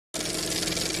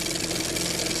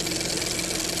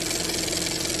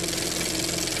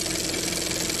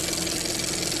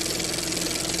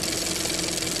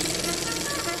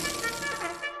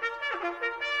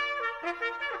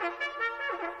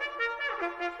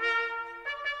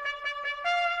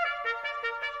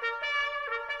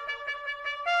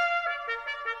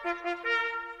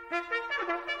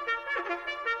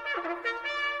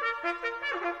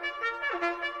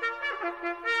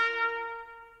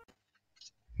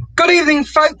Good evening,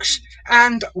 folks,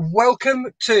 and welcome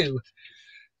to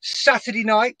Saturday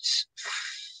night's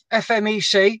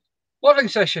FMEC modelling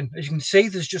session. As you can see,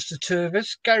 there's just the two of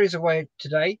us. Gary's away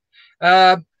today.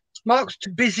 Mark's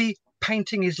too busy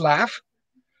painting his lav,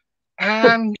 and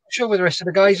I'm not sure where the rest of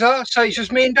the guys are. So it's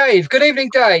just me and Dave. Good evening,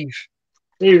 Dave.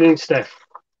 Evening, Steph.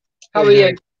 How are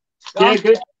you? Yeah,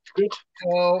 good. Good.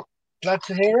 Well, glad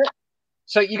to hear it.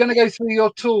 So you're going to go through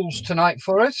your tools tonight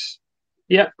for us?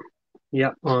 Yep.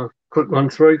 Quick run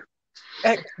through.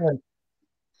 Excellent.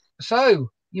 So do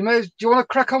you want to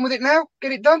crack on with it now?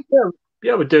 Get it done?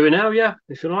 Yeah, we'll do it now. Yeah,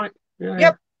 if you like. Yeah.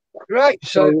 Yep. Right.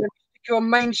 So let me stick you on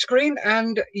main screen,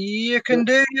 and you can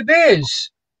do your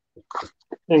beers.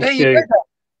 Thank you.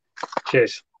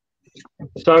 Cheers.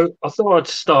 So I thought I'd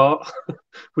start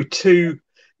with two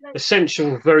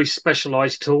essential, very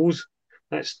specialised tools.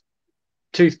 That's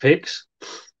toothpicks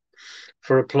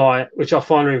for apply, which I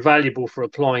find are invaluable for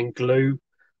applying glue.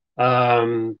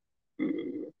 They're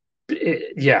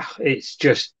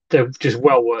just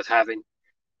well worth having.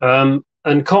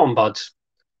 And cotton buds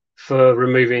for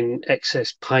removing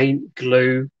excess paint,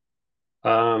 glue. You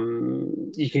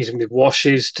can use them with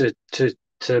washes to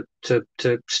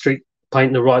streak paint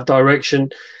in the right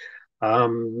direction.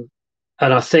 And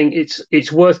I think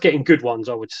it's worth getting good ones.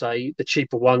 I would say the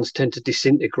cheaper ones tend to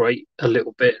disintegrate a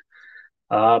little bit.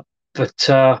 But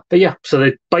yeah, so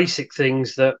the basic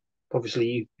things that obviously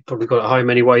you probably got at home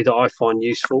anyway that I find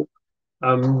useful.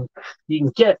 You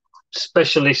can get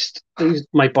specialist, these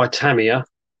made by Tamiya.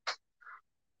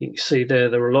 You can see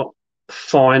they're a lot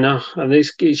finer, and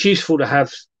it's useful to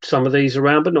have some of these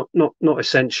around, but not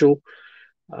essential.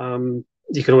 You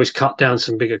can always cut down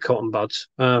some bigger cotton buds.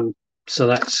 So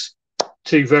that's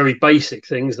two very basic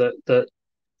things that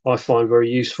I find very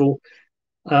useful.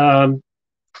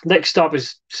 Next up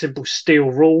is simple steel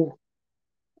rule.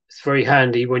 It's very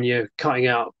handy when you're cutting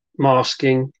out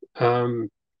masking,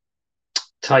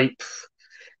 tape,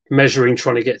 measuring,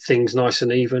 trying to get things nice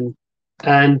and even.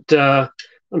 And a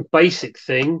basic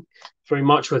thing, very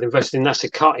much worth investing in, that's a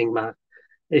cutting mat.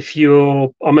 I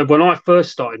remember when I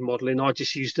first started modelling, I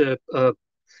just used an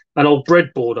old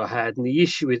breadboard I had, and the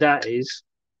issue with that is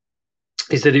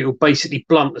that it will basically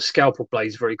blunt the scalpel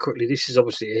blades very quickly. This is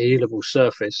obviously a healable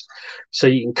surface, so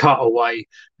you can cut away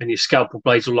and your scalpel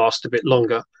blades will last a bit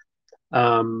longer.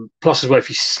 Plus as well, if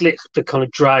you slip the kind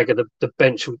of drag of the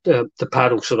bench, the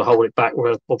pad will sort of hold it back,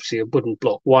 where obviously a wooden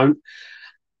block won't.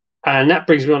 And that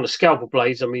brings me on to scalpel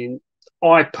blades. I mean,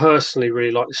 I personally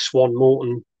really like the Swan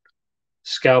Morton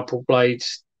scalpel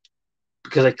blades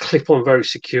because they clip on very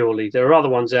securely. There are other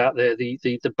ones out there, the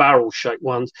barrel shaped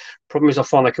ones. Problem is I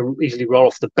find they can easily roll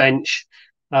off the bench,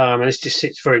 and it just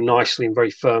sits very nicely and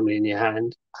very firmly in your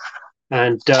hand.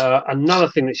 And another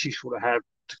thing that's useful to have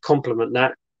to complement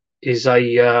that is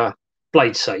a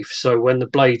blade safe. So when the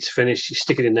blade's finished, you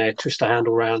stick it in there, twist the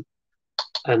handle around,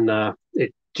 and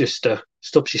it just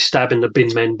stops you stabbing the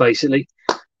bin men, basically.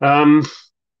 So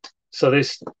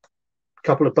there's a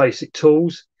couple of basic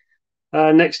tools.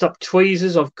 Next up,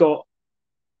 tweezers. I've got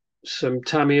some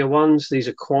Tamiya ones. These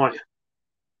are quite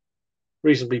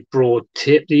reasonably broad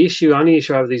tip. The only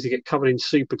issue I have with these, they get covered in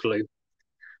super glue.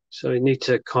 So you need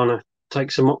to kind of take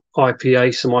some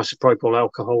IPA, some isopropyl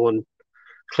alcohol, and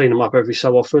clean them up every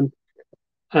so often.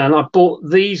 And I bought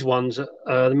these ones at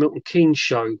the Milton Keynes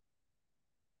show,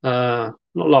 not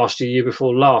last year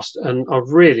before last, and I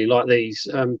really like these.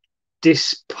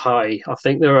 Display, I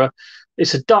think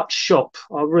it's a Dutch shop.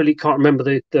 I really can't remember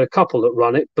the couple that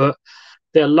run it, but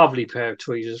they're a lovely pair of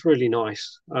tweezers, really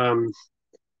nice.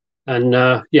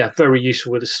 Yeah, very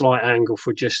useful with a slight angle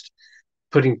for just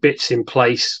putting bits in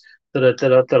place that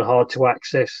are hard to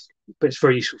access, but it's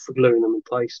very useful for gluing them in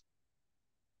place.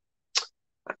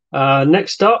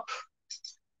 Next up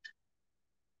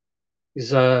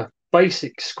is a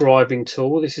basic scribing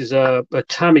tool. This is a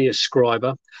Tamiya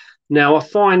scriber. Now, I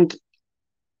find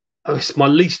it's my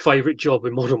least favourite job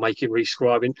in model making,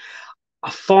 rescribing.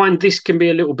 I find this can be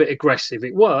a little bit aggressive.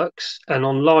 It works, and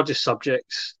on larger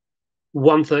subjects,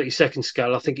 1/32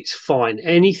 scale, I think it's fine.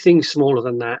 Anything smaller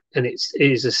than that, and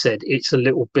as I said, it's a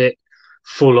little bit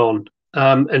full on.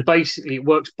 And basically, it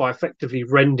works by effectively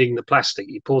rending the plastic.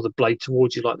 You pull the blade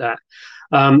towards you like that,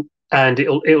 and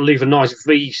it'll leave a nice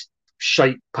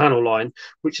V-shaped panel line,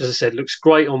 which, as I said, looks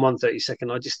great on 1/32.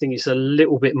 I just think it's a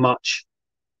little bit much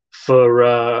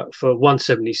for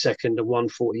 1/72 and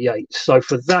 1/48. So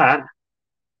for that,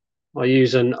 I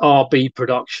use an RB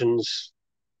Productions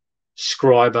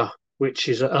scriber, which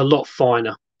is a lot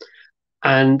finer.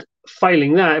 And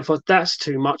failing that, if that's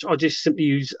too much, I just simply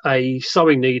use a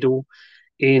sewing needle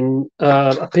in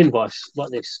a pin vise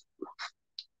like this,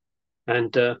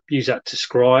 and use that to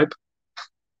scribe.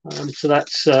 So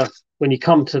that's when you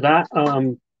come to that,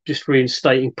 just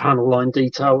reinstating panel line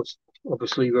details,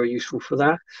 obviously very useful for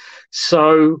that.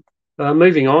 So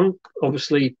moving on,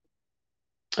 obviously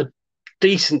a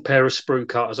decent pair of sprue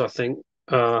cutters, I think,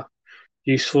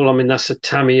 useful. I mean, that's a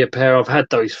Tamiya pair. I've had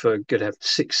those for a good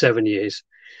 6-7 years,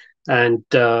 and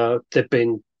they're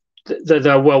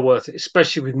well worth it,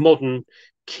 especially with modern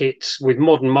kits, with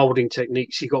modern molding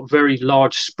techniques. You've got very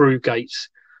large sprue gates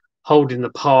holding the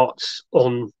parts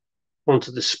onto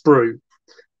the sprue.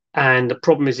 And the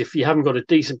problem is, if you haven't got a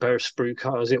decent pair of sprue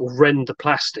cutters, it will rend the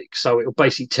plastic. So it will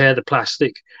basically tear the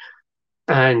plastic,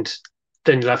 and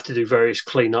then you'll have to do various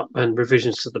cleanup and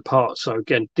revisions to the part. So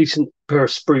again, decent pair of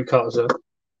sprue cutters are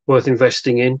worth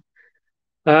investing in.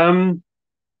 There's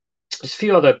a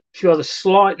few other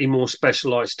slightly more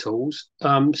specialised tools.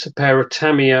 It's a pair of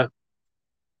Tamiya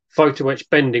photo etch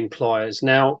bending pliers.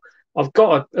 Now, I've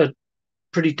got a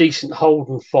pretty decent hold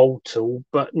and fold tool,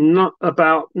 but not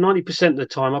about 90% of the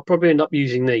time I'll probably end up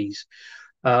using these.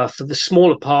 For the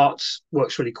smaller parts,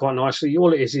 works really quite nicely.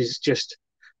 All it is just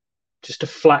a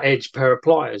flat edge pair of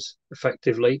pliers,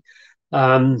 effectively.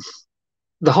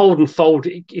 The hold and fold,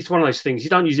 it's one of those things, you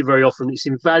don't use it very often. It's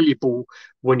invaluable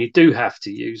when you do have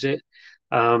to use it.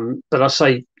 But I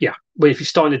say, yeah, if you're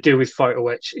starting to deal with photo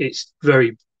etch, it's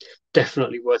very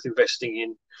definitely worth investing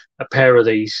in a pair of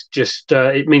these. Just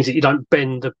it means that you don't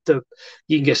bend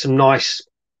you can get some nice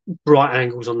bright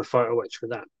angles on the photo etch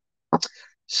with that.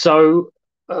 So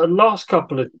last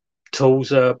couple of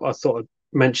tools I thought I'd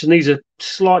mention. These are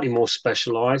slightly more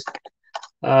specialized.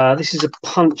 This is a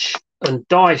punch and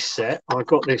die set. I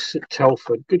got this at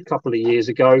Telford a good couple of years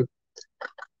ago.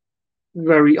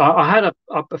 I had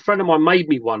a friend of mine made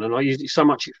me one, and I used it so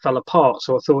much it fell apart.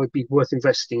 So I thought it'd be worth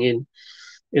investing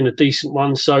in a decent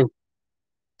one. So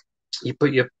you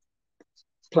put your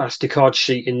plastic hard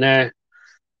sheet in there,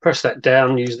 press that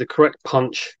down, use the correct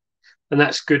punch, and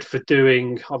that's good for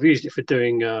doing. I've used it for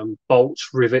doing bolts,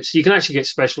 rivets. You can actually get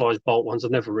specialized bolt ones. I've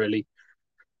never really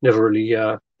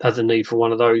had the need for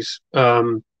one of those.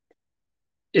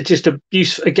 It's just a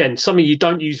use, again, something you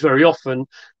don't use very often,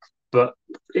 but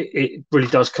it really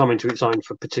does come into its own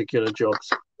for particular jobs.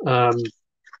 So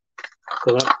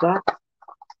that's that.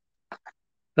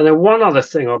 And then one other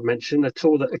thing I've mentioned, a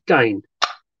tool that, again,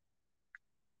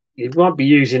 you won't be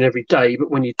using every day, but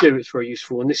when you do, it's very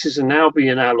useful. And this is an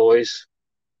Albion Alloys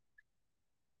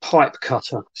pipe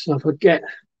cutter. So if I get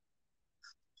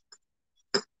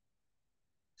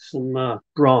some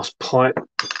brass pipe,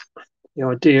 the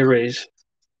idea is,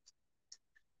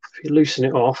 if you loosen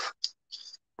it off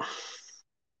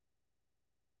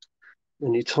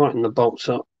and you tighten the bolts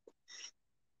up,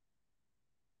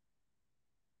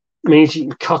 it means you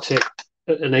can cut it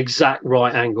at an exact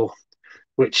right angle,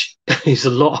 which is a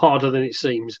lot harder than it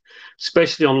seems,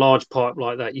 especially on large pipe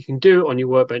like that. You can do it on your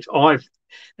workbench.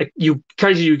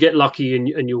 Occasionally you get lucky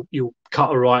and you'll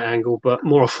cut a right angle, but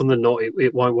more often than not,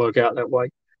 it won't work out that way.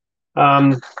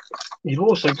 You've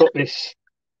also got this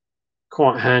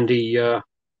quite handy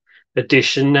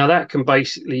addition. Now that can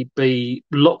basically be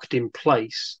locked in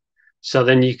place. So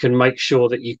then you can make sure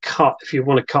that you cut, if you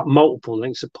want to cut multiple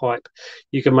lengths of pipe,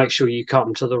 you can make sure you cut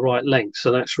them to the right length.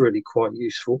 So that's really quite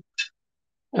useful.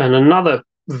 And another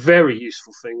very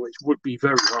useful thing, which would be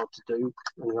very hard to do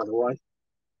any other way,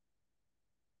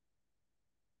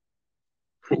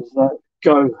 is that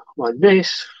go like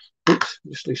this. Oops,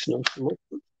 just loosen up some more.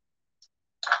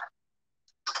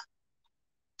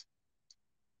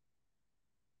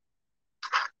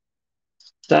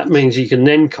 That means you can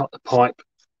then cut the pipe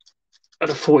at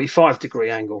a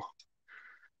 45-degree angle,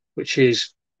 which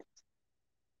is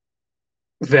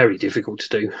very difficult to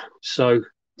do. So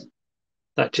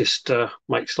that just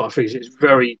makes life easy. It's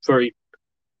very, very,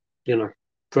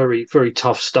 very, very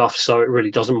tough stuff. So it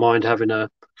really doesn't mind having a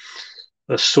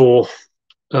saw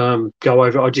go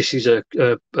over it. I just use a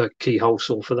keyhole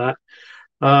saw for that.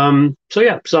 So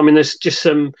yeah, so I mean, there's just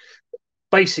some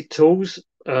basic tools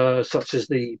such as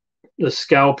the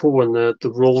scalpel and the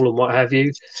rule and what have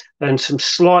you, and some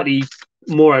slightly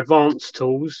more advanced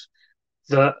tools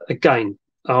that, again,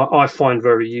 I find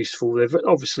very useful. They're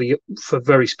obviously for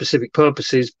very specific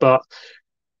purposes, but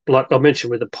like I mentioned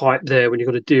with the pipe there, when you've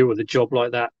got to deal with a job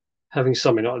like that, having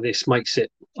something like this makes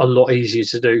it a lot easier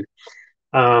to do,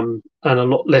 and a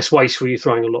lot less wasteful. You're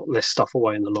throwing a lot less stuff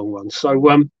away in the long run. So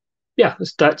yeah,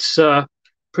 that's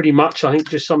pretty much, I think,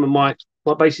 just some of my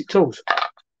my basic tools.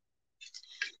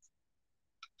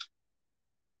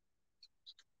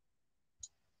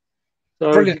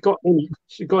 So Brilliant.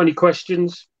 if you've got any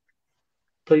questions,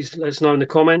 please let us know in the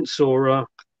comments or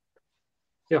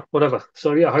yeah, whatever.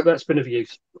 So yeah, I hope that's been of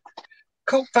use.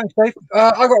 Cool, thanks, Dave.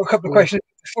 I've got a couple of questions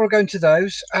before I go into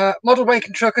those. Model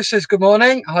Bacon Trucker says good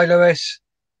morning. Hi, Lewis.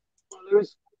 Hi,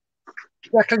 Lewis.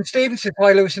 Jacqueline Stevens says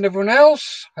hi, Lewis and everyone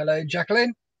else. Hello,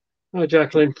 Jacqueline. Hi,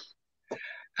 Jacqueline.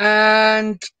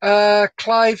 And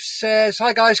Clive says,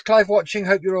 hi, guys. Clive watching.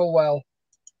 Hope you're all well.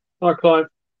 Hi, Clive.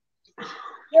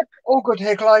 Yep, all good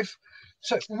here, Clive.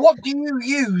 So what do you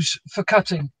use for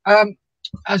cutting? And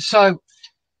so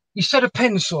you said a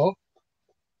pin saw.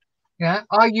 Yeah,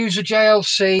 I use a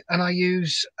JLC and I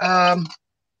use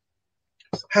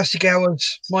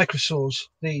Hasegawa's micro saws.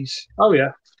 These. Oh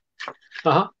yeah.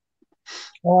 Uh-huh.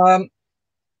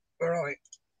 Right.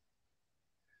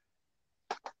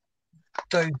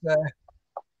 Those there.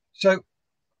 So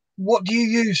what do you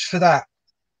use for that?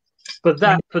 For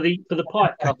that, for the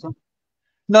pipe cutter.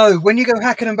 No, when you go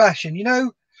hacking and bashing, you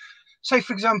know, say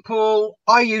for example,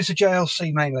 I use a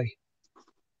JLC mainly,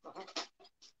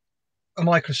 a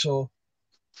micro saw.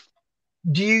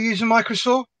 Do you use a micro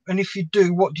saw? And if you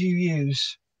do, what do you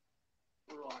use?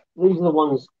 Right. These are the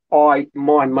ones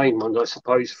my main ones, I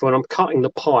suppose. For when I'm cutting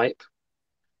the pipe,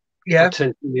 I Yeah.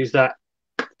 tend to use that.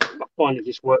 I find it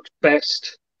just works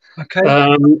best. Okay.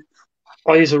 I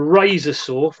use a razor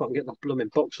saw, if I can get the blooming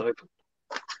box open.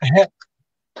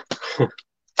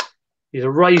 Use a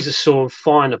razor saw and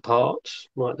finer parts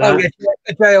like that. Oh yeah,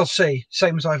 a JLC,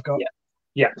 same as I've got. Yeah,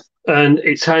 yeah, and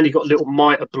it's handy. Got a little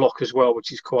mitre block as well,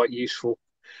 which is quite useful.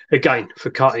 Again, for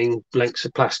cutting lengths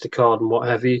of plastic card and what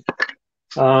have you.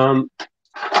 And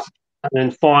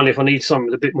then finally, if I need something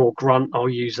with a bit more grunt, I'll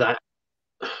use that.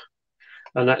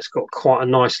 And that's got quite a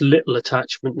nice little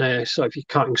attachment there. So if you're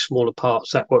cutting smaller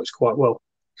parts, that works quite well.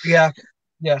 Yeah,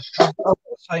 yeah. I've got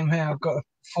the same here. I've got a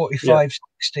 45,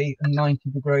 60 and 90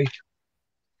 degree.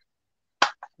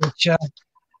 Which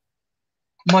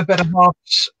my better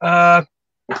half's father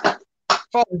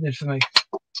did for me.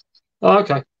 Oh,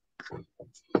 okay.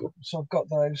 So I've got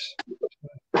those.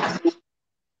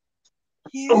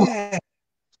 Yeah.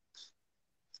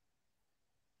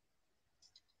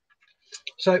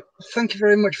 So thank you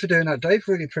very much for doing that, Dave.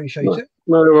 Really appreciate it.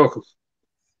 No, you're welcome.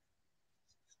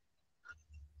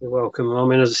 You're welcome. I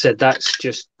mean, as I said, that's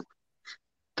just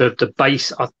the base.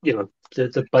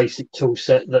 The basic tool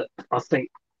set that I think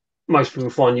most people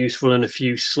find useful, and a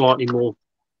few slightly more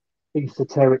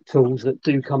esoteric tools that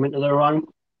do come into their own.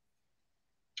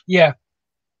 Yeah.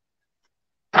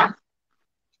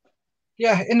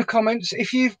 Yeah, in the comments,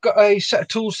 if you've got a set of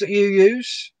tools that you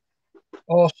use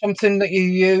or something that you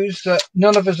use that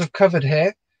none of us have covered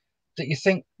here that you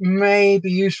think may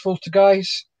be useful to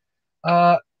guys,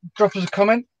 drop us a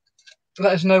comment.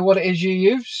 Let us know what it is you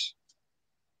use.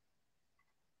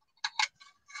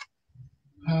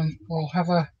 We'll have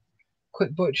a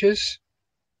quick butchers.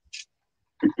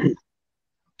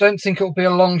 Don't think it'll be a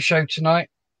long show tonight.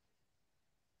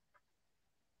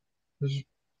 As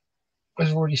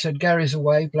I've already said, Gary's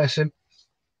away, bless him.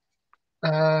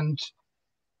 And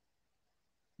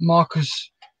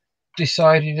Marcus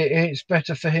decided it's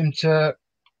better for him to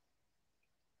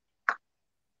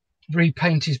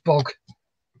repaint his bog.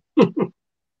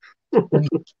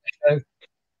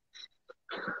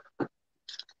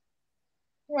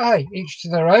 Well, hey, each to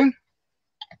their own.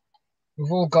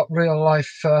 We've all got real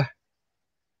life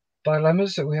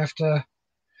dilemmas that we have to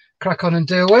crack on and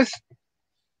deal with.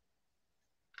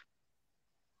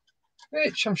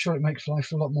 Which I'm sure it makes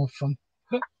life a lot more fun.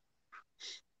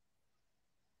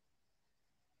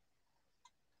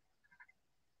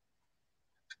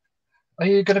 Are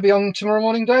you going to be on tomorrow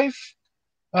morning, Dave?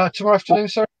 Tomorrow afternoon,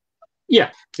 sorry?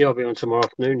 Yeah, I'll be on tomorrow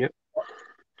afternoon, yeah.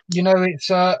 You know, it's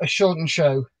a shortened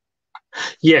show.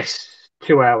 Yes,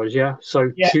 2 hours, yeah. So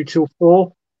Yeah. 2 till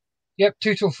 4? Yep,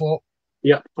 2 till 4.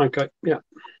 Yeah, okay, yeah.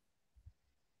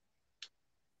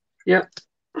 Yeah.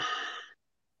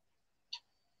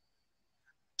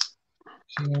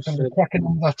 So we're going to be cracking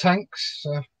on with our tanks.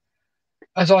 So,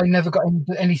 as I never got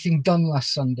anything done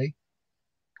last Sunday.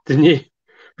 Didn't you?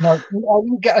 No, I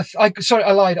didn't get sorry,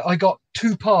 I lied. I got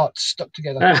 2 parts stuck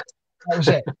together. That was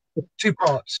it. 2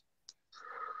 parts.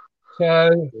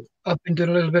 So I've been doing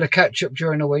a little bit of catch up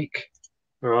during the week.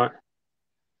 All right.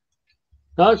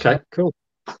 Okay, so cool.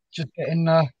 Just getting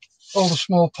all the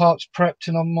small parts prepped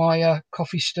and on my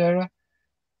coffee stirrer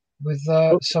with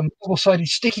some double-sided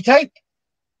sticky tape.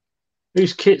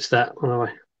 Whose kit's that, by the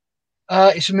way?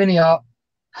 It's a mini art.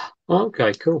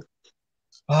 Okay, cool.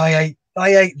 I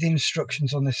hate the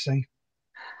instructions on this thing.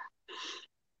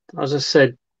 as I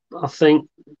said, I think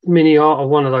Mini Art are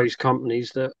one of those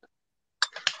companies that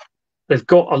they've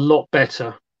got a lot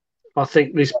better. I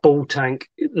think this ball tank,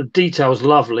 the detail's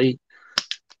lovely,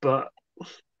 but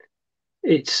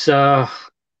it's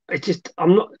it just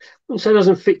I'm not saying it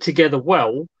doesn't fit together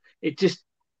well. It just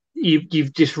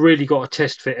you've just really got to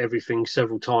test fit everything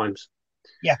several times.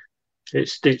 Yeah.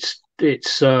 It's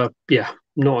yeah,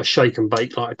 not a shake and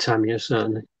bake like a Tamiya,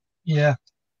 certainly. Yeah.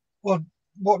 Well,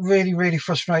 what really, really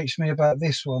frustrates me about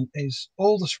this one is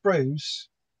all the sprues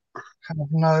have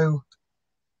no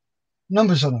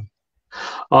numbers on them.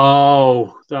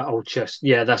 Oh, that old chest.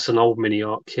 Yeah, that's an old Mini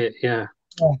Art kit. Yeah.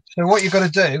 Yeah. So what you've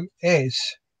got to do is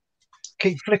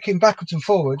keep flicking backwards and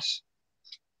forwards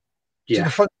to Yeah.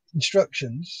 the front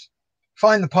instructions,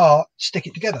 find the part, stick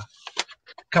it together.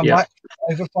 Come Yeah. back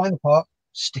over, find the part,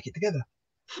 stick it together.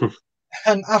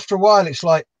 And after a while, it's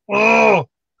like, oh,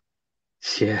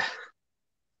 Yeah.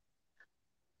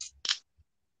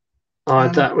 I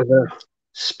had that with a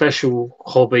special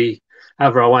hobby,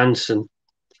 Avro Anson,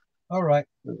 all right.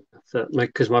 that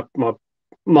because my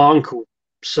uncle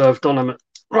served on him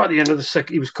right at the end of the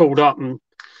second. He was called up and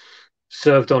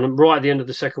served on him right at the end of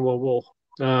the Second World War.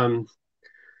 And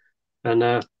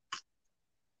I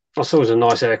thought it was a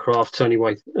nice aircraft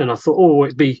anyway, and I thought, oh,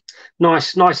 it'd be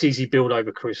nice, easy build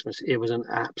over Christmas. It was an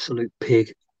absolute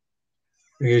pig,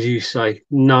 as you say.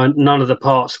 None of the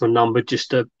parts were numbered,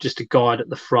 just a guide at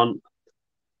the front.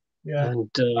 Yeah. And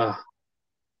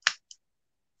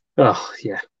oh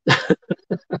yeah,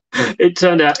 it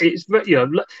turned out it's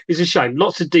a shame.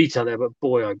 Lots of detail there, but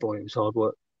boy, oh boy, it was hard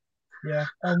work. Yeah.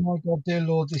 Oh my God, dear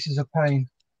Lord, this is a pain.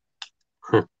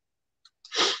 I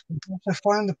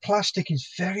find the plastic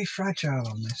is very fragile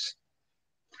on this.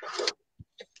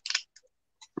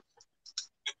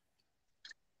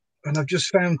 And I've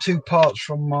just found two parts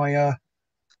from my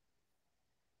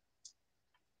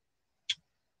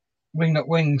wingnut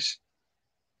wings.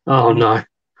 Oh no!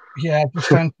 Yeah, I've just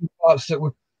found two parts that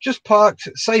were just parked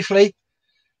safely.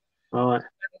 All right.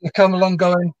 They come along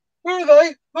going, where are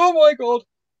they? Oh my God.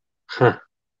 Huh.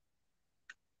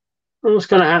 What's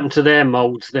going to happen to their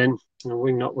molds then?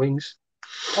 Wingnut wings.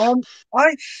 I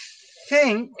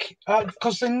think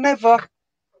because they never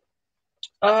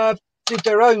did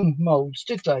their own molds,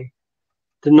 did they?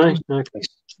 Didn't they? Okay.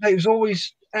 It was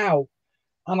always out,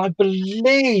 and I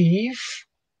believe,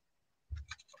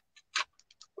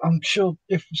 I'm sure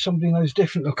if somebody knows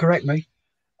different will correct me,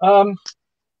 that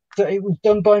it was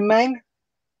done by Meng.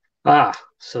 Ah,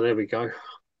 so there we go.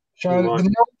 So Right. the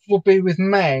molds will be with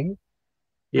Meng.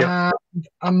 Yeah.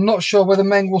 I'm not sure whether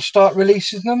Meng will start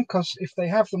releasing them, because if they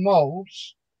have the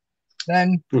molds,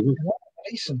 then they won't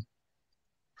release them.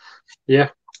 Yeah,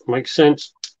 makes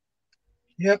sense.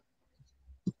 Yep.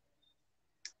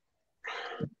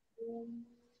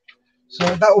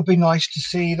 So that would be nice to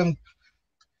see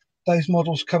those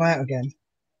models come out again.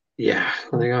 Yeah,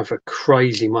 they're going for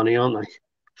crazy money, aren't they?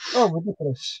 Oh,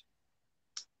 ridiculous.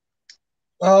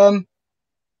 A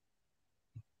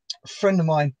friend of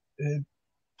mine,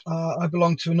 I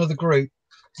belong to another group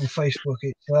on Facebook.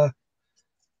 It's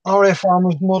RF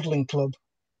Armours Modelling Club.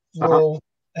 We're all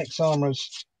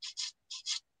ex-armourers.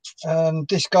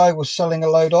 This guy was selling a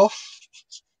load off,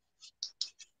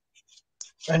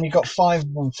 and he got 5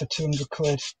 of them for 200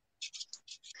 quid.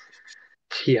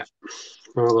 Yeah,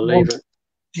 I believe it.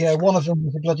 Yeah, one of them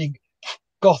was a bloody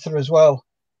gother as well.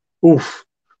 Oof,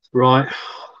 right.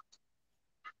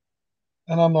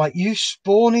 And I'm like, you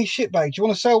spawny shitbag, do you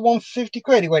want to sell 150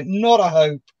 quid? He went, not a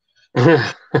hope.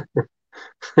 I've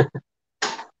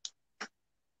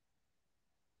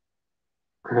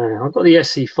got the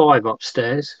SE5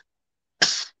 upstairs.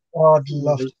 Oh, I'd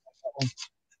love to have that one.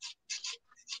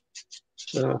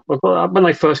 So I got that when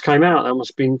they first came out. That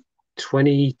must have been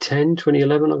 2010,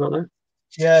 2011. I got that.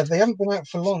 Yeah, they haven't been out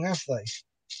for long, have they?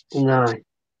 No.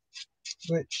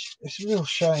 Which is a real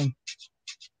shame.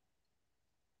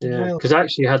 Yeah, because they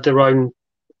actually had their own.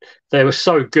 They were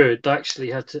so good. They actually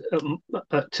had to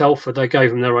at Telford. They gave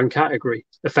them their own category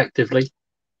effectively.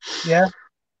 Yeah.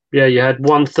 Yeah, you had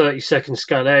one 32nd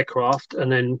scale aircraft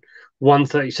and then one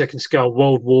 32nd scale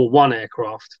World War One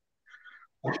aircraft,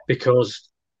 because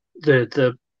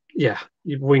the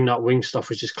wingnut wing stuff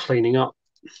was just cleaning up.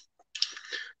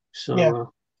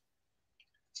 So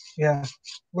yeah,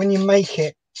 when you make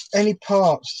it, any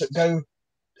parts that go,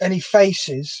 any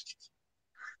faces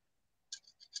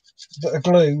that are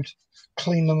glued,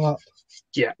 clean them up.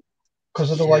 Yeah,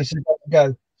 because otherwise they don't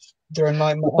go. They're a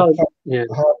nightmare. Yeah.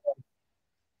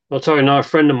 I'll tell you now, a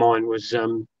friend of mine was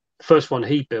the first one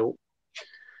he built,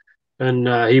 and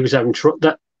he was having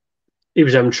trouble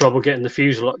getting the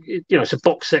fuselage. It's a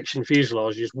box section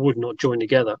fuselage, just would not join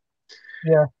together.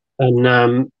 Yeah.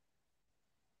 And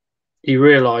he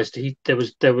realised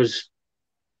there was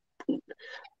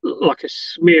like a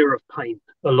smear of paint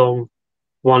along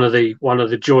one of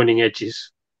the joining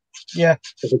edges Yeah.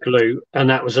 of the glue, and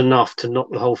that was enough to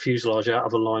knock the whole fuselage out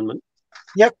of alignment.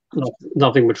 Yep.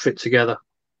 Nothing would fit together.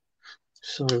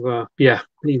 So yeah,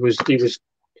 he was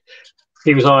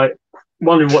like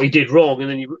wondering what he did wrong, and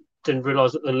then you didn't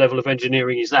realise that the level of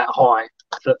engineering is that high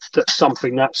that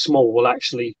something that small will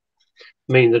actually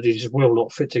mean that it just will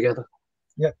not fit together.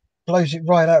 Yep. Blows it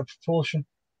right out of proportion.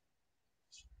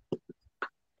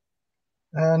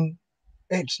 And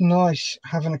it's nice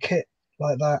having a kit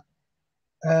like that.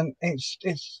 And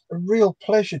it's a real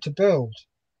pleasure to build.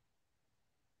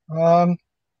 I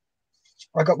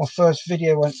got my first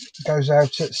video when it goes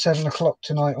out at 7 o'clock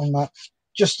tonight on that.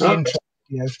 Just the intro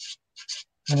video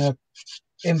and a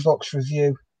inbox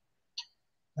review.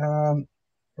 I'll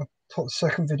put the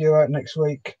second video out next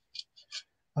week.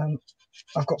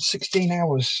 I've got 16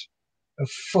 hours of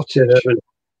footage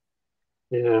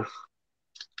Yeah.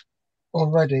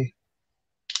 already.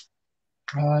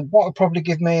 That will probably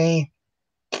give me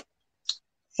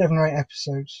 7 or 8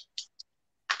 episodes.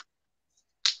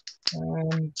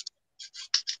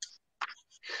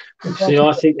 See,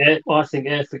 I think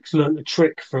Airfix learned the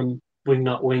trick from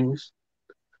Wingnut Wings,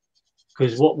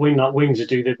 because what Wingnut Wings would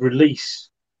do, they'd release,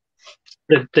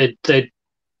 they'd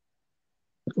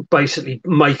basically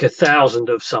make 1,000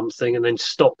 of something and then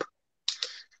stop,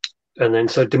 and then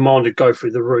so demand would go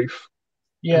through the roof.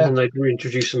 Yeah. And then they'd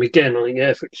reintroduce them again. I think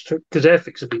Airfix took, because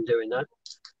Airfix have been doing that,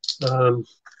 and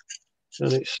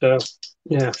it's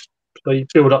yeah. So you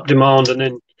build up demand and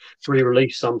then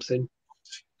re-release something.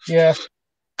 Yeah.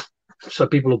 So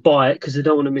people will buy it because they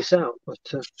don't want to miss out. But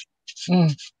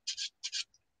I'm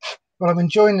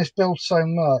enjoying this build so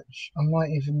much, I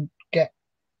might even get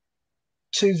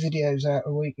 2 videos out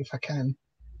a week if I can.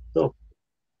 Oh.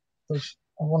 Because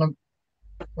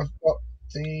I've got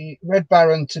the Red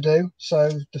Baron to do, so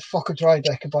the Fokker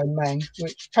Drydecker by Meng,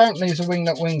 which apparently is a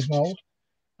Wingnut Wings mould.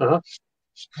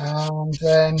 And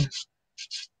then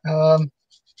I'm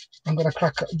going to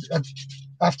crack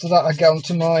after that. I get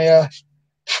onto my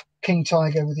King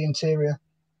Tiger with the interior.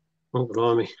 Oh,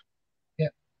 blimey. Yeah.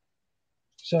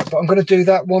 So, but I'm going to do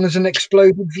that one as an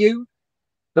exploded view.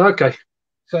 Okay.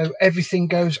 So everything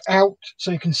goes out, so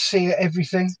you can see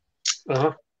everything.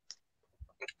 A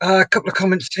couple of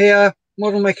comments here.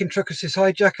 Model Making Trucker says,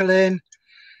 hi, Jacqueline.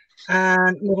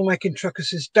 And Model Making Trucker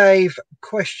says, Dave,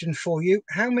 question for you.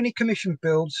 How many commission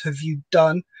builds have you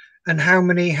done, and how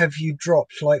many have you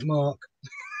dropped, like Mark?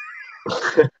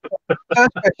 First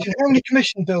question, how many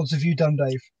commission builds have you done,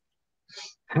 Dave?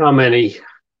 How many?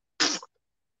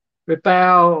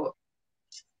 About,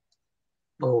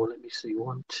 let me see,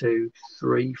 1, 2,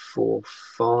 3, 4,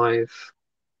 5.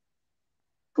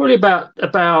 Probably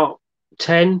about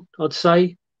 10, I'd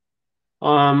say.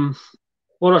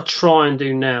 What I try and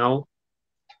do now,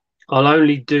 I'll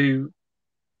only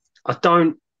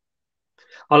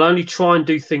try and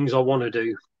do things I want to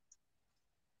do.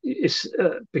 It's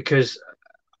because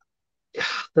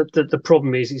the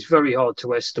problem is it's very hard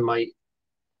to estimate.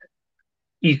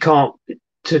 You can't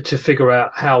to figure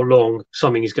out how long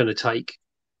something is going to take,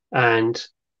 and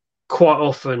quite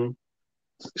often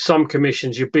some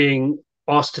commissions you're being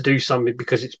asked to do something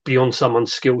because it's beyond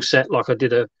someone's skill set. Like I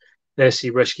did a air sea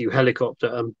rescue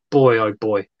helicopter, and boy oh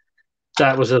boy,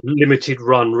 that was a limited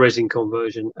run resin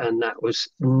conversion, and that was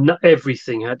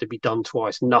everything had to be done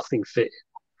twice. Nothing fit.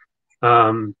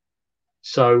 So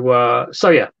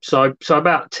yeah, so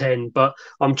about 10. But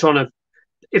I'm trying to.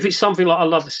 If it's something like I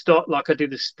love like I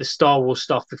did the Star Wars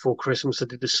stuff before Christmas. I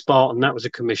did the Spartan. That was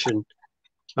a commission,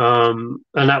 and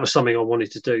that was something I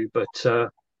wanted to do. But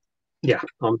yeah,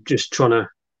 I'm just trying to.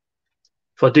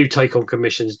 If I do take on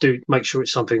commissions, do make sure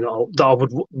it's something that I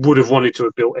would have wanted to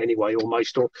have built anyway,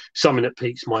 almost, or something that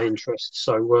piques my interest.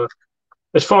 So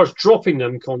as far as dropping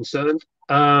them concerned,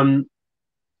 the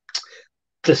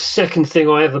second thing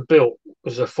I ever built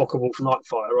was a Focke-Wulf Night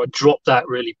Fighter. I dropped that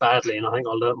really badly, and I think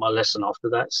I learnt my lesson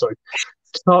after that. So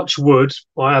touch wood,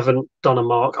 I haven't done a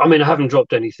mark. I mean, I haven't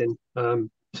dropped anything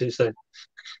since then.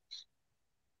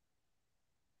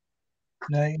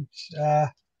 No,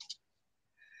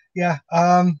 yeah.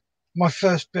 My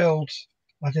first build,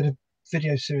 I did a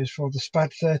video series for the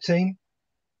Spad 13.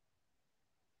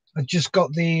 I just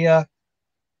got the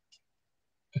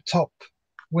top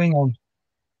wing on.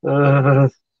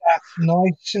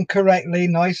 Nice and correctly,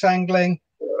 nice angling,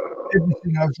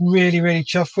 everything. I was really, really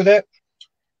chuffed with it.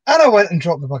 And I went and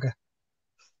dropped the bugger.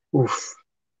 Oof.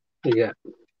 Yeah.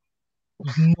 It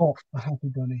was not a happy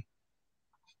bunny.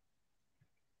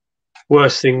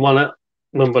 Worst thing,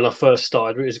 when I first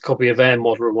started. It was a copy of Air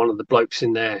Model, and one of the blokes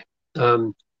in there,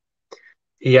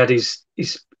 he had his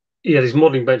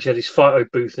modelling bench, he had his photo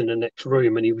booth in the next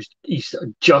room, and he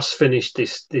just finished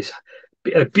this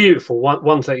a beautiful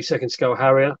 1/32 scale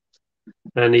Harrier,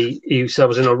 and he said I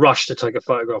was in a rush to take a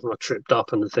photograph, and I tripped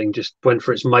up, and the thing just went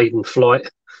for its maiden flight,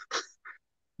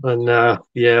 and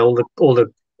yeah, all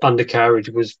the undercarriage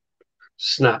was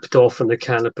snapped off and the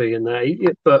canopy and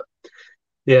that, but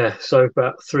yeah, so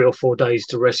about 3 or 4 days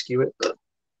to rescue it, but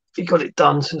he got it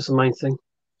done, so that's the main thing.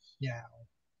 Yeah.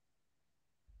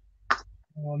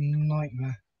 Oh,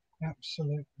 nightmare.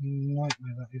 Absolute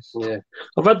nightmare that is. Yeah,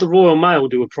 I've had the Royal Mail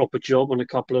do a proper job on a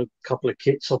couple of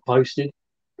kits I posted.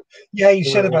 Yeah, you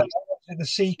said about the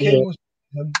Sea King was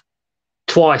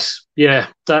twice. Yeah,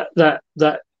 that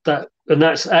and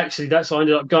that's I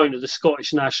ended up going to the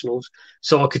Scottish Nationals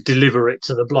so I could deliver it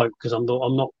to the bloke, because I'm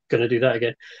not going to do that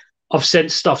again. I've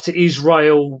sent stuff to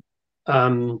Israel,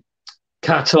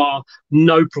 Qatar,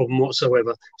 no problem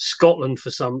whatsoever. Scotland for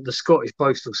the Scottish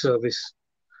Postal Service.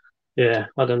 Yeah,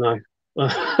 I don't know.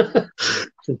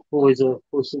 always seem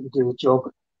to do a job.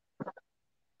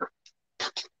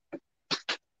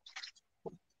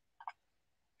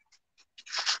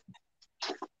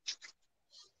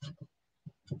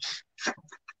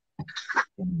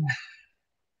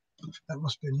 That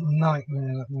must be a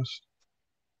nightmare. That must.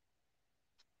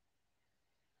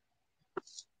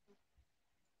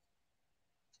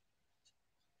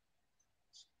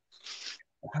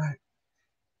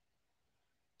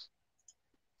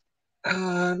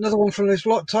 Another one from this.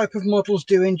 What type of models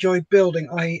do you enjoy building,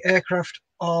 i.e. aircraft,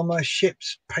 armour,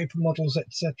 ships, paper models,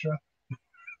 etc.?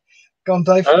 Go on,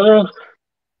 Dave.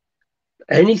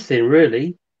 Anything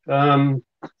really. I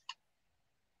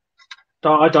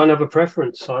don't have a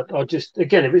preference. I just,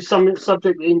 again, if it's something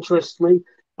subject that interests me,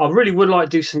 I really would like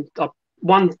to do some.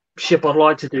 One ship I'd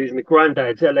like to do is my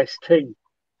granddad's LST.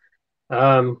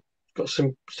 Got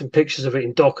some pictures of it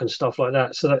in dock and stuff like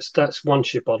that. So that's one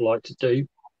ship I'd like to do.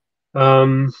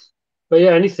 But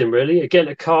yeah, anything really. Again,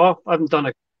 a car. I haven't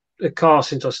done a car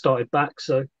since I started back,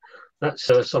 so that's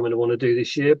something I want to do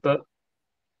this year. But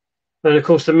and of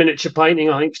course, the miniature painting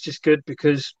I think is just good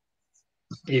because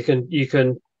you can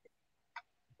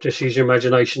just use your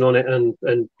imagination on it,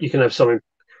 and you can have something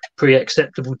pretty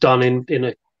acceptable done in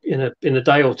a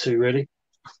day or two, really.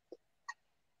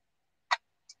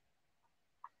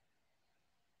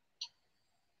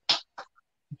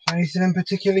 Anything in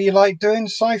particular you like doing,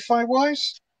 sci-fi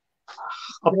wise?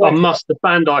 I must the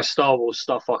Bandai Star Wars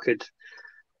stuff. I could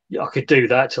do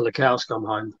that till the cows come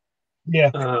home.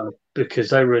 Yeah, because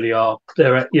they really are.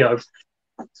 They're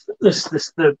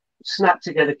the snap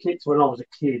together kits when I was a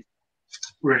kid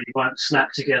really weren't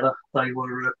snapped together. They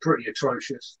were pretty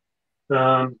atrocious.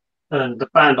 And the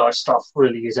Bandai stuff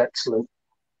really is excellent.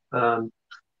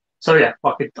 So yeah,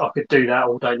 I could do that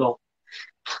all day long.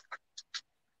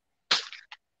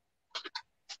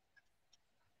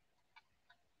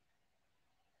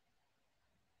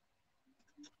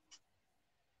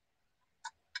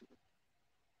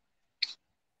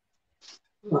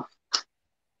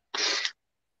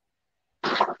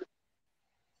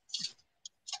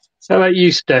 How about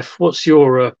you, Steph? What's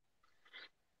your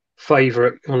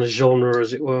favourite kind of genre,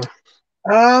 as it were?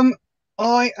 I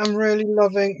am really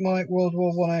loving my World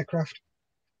War One aircraft.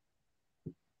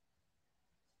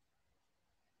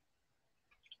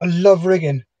 I love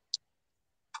rigging.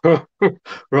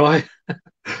 Right.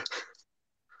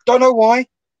 Don't know why.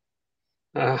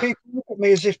 People look at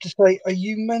me as if to say, "Are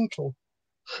you mental?"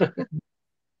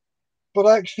 But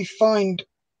I actually find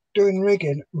doing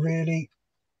rigging really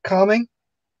calming.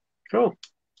 Cool.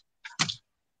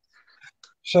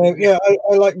 So yeah,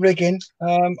 I like rigging.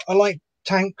 I like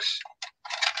tanks.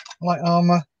 I like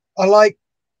armor. I like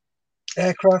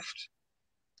aircraft.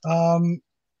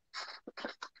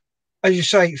 As you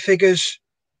say, figures.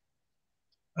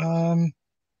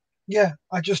 Yeah,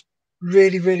 I just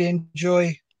really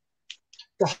enjoy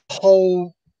the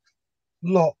whole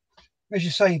lot. As you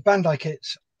say, Bandai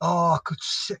kits. Oh, I could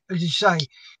sit, as you say,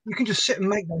 you can just sit and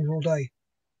make those all day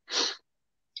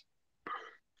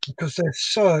because they're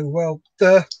so well.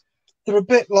 They're a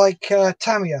bit like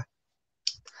Tamiya.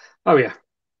 Oh yeah,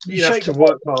 you have to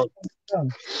work hard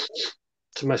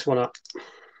to mess one up.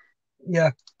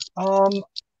 Yeah.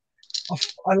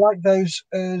 I like those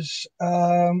as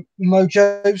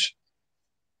Mojo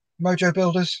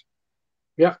builders.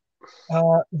 Yeah.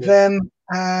 Them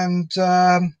and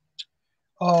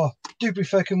Doobly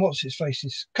fucking what's its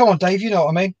faces. Come on, Dave, you know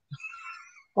what I mean.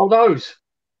 Oh, those.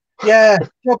 Yeah,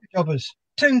 jobbers,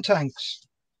 toon tanks.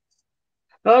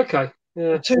 Okay.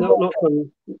 Yeah. Not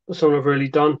something I've really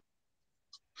done.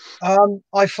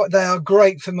 They are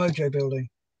great for mojo building.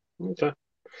 Okay.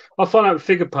 I find out with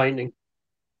figure painting,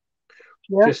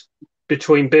 Yeah. just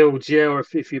between builds, yeah, or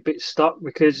if you're a bit stuck,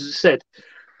 because as I said,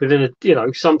 within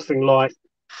something like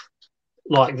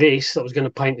this that I was going to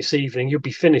paint this evening, you'll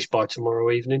be finished by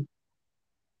tomorrow evening.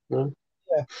 No?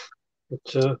 Yeah.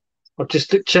 But I'll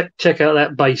just check out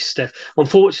that base, Steph.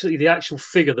 Unfortunately, the actual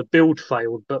figure, the build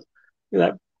failed, but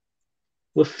that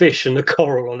the fish and the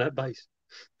coral on that base.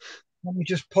 Let me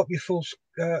just pop your full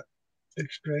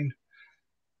big screen.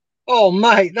 Oh,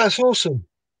 mate, that's awesome.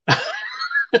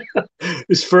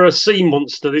 It's for a sea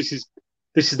monster. This is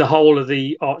the whole of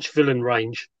the arch villain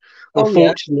range. Oh yeah.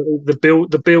 Unfortunately,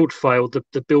 the build failed.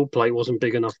 The build plate wasn't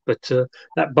big enough, but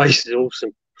that base is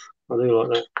awesome. I do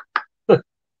like that.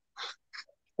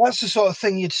 That's the sort of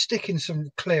thing you'd stick in some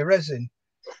clear resin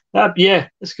Yeah,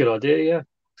 that's a good idea. Yeah,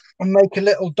 and make a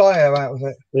little dio out of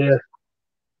it. yeah.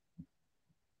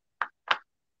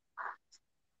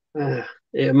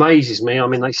 It amazes me. I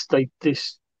mean, they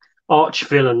this arch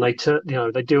villain. They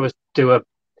do a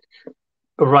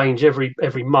range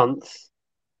every month,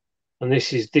 and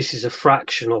this is a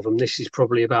fraction of them. This is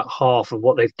probably about half of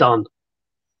what they've done,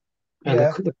 and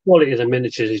Yeah. the quality of the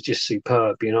miniatures is just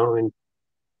superb. I mean,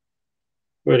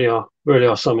 really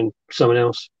are something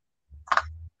else.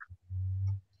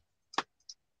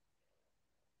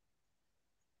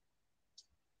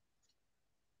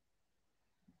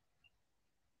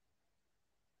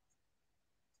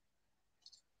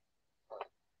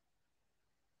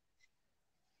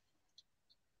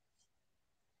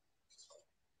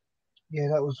 Yeah,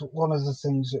 that was one of the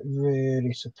things that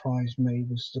really surprised me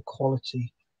was the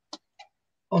quality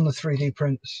on the 3D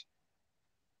prints.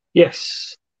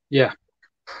 Yes, yeah.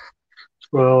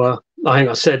 Well, I think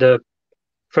I said a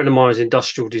friend of mine is an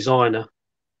industrial designer,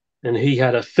 and he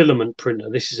had a filament printer.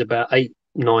 This is about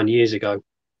 8-9 years ago,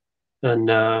 and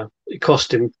it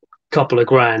cost him a couple of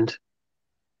grand,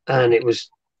 and it was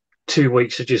 2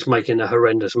 weeks of just making a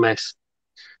horrendous mess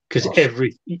because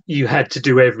you had to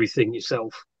do everything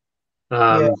yourself.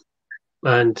 Yeah,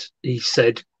 And he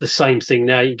said the same thing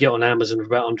now. You get on Amazon for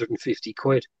about 150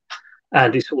 quid,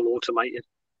 and it's all automated.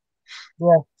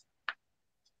 yeah.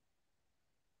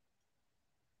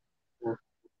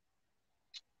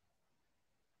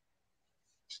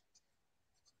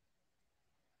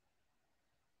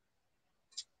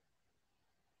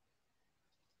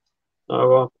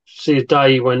 So I'll see a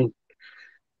day when,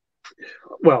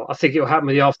 well, I think it'll happen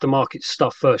with the aftermarket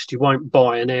stuff first. You won't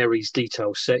buy an Aries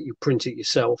detail set; you print it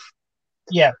yourself,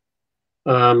 Yeah,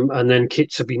 and then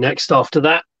kits will be next after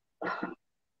that.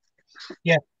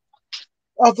 yeah.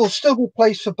 Oh, there'll still be a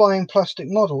place for buying plastic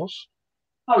models.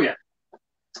 Oh yeah.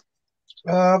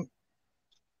 Um,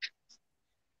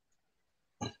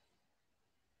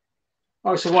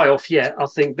 Oh, it's a way off yet, I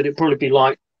think, but it'd probably be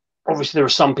like. Obviously, there are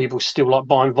some people still like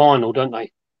buying vinyl, don't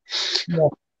they?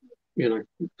 yeah,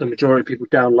 The majority of people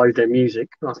download their music.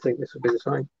 I think this will be the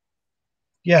same.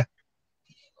 yeah,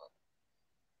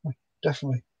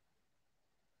 definitely.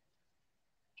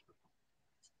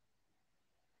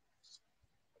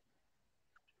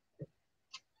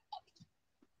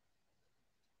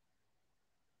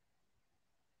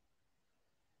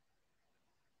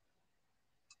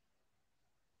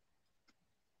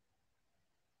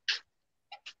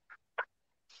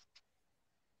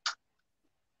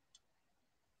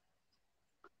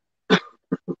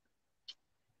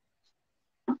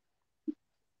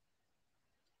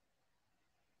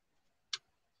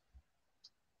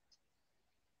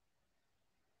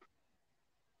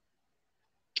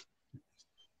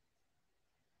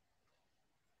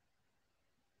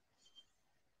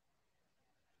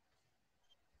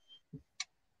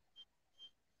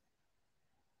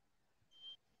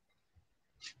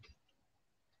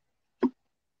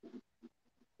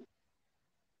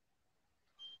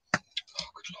 Oh,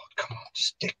 good Lord, come on,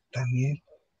 stick, damn you.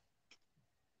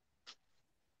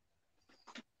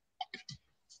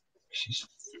 This is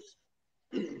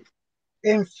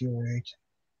infuriating.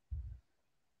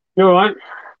 You all right?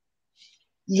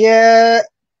 Yeah,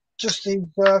 just these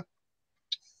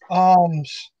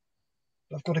arms.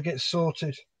 I've got to get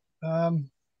sorted.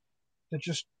 They're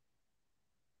just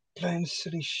playing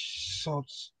silly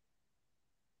sods.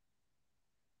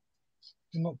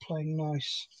 They're not playing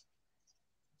nice.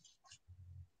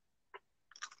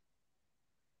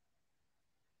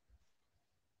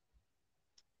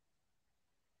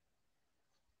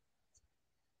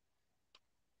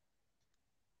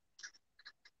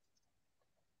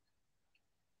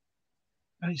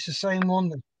 And it's the same one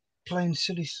that's playing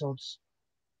silly sods.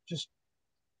 Just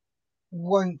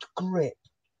won't grip.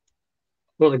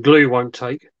 Well, the glue won't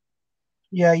take.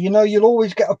 Yeah, you know, you'll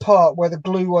always get a part where the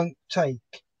glue won't take.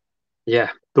 Yeah,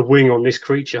 the wing on this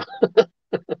creature.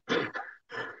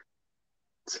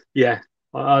 Yeah,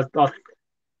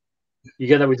 you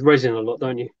get that with resin a lot,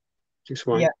 don't you? Just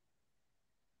Yeah. won't.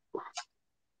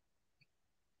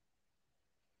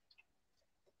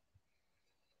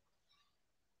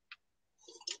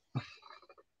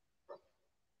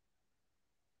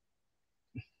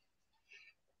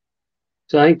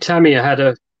 So I think Tamiya had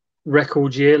a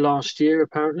record year last year,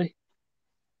 apparently.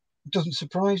 Doesn't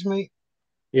surprise me.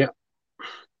 Yeah, I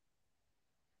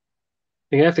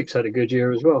think Ethics had a good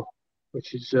year as well,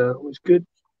 which is was good.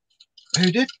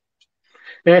 Who did?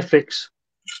 Airfix.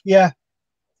 Yeah.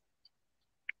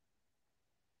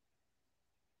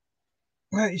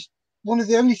 Well, it's one of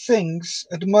the only things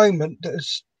at the moment that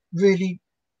has really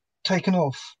taken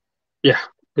off. Yeah,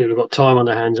 people have got time on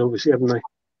their hands, obviously, haven't they?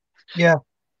 Yeah.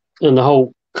 And the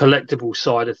whole collectible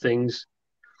side of things.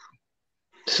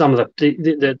 Some of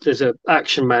there's a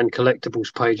Action Man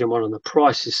collectibles page I'm on, and the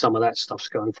prices some of that stuff's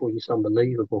going for you is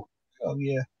unbelievable. Oh,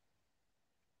 yeah.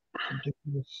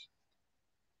 Ridiculous.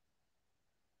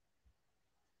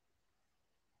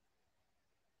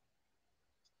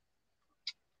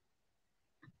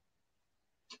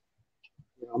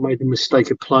 I made the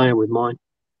mistake of playing with mine.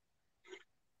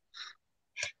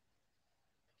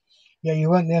 Yeah, you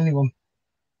weren't the only one.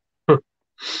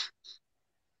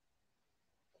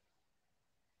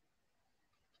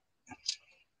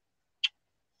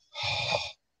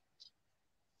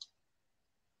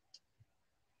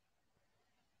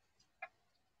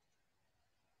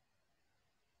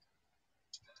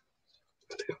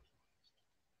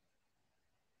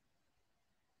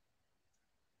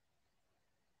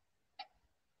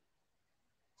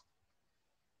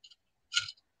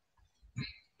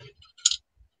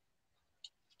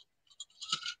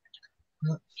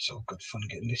 It's all good fun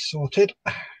getting this sorted.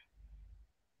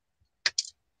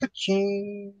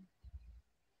 Ka-ching.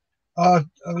 I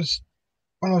was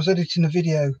when I was editing a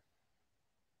video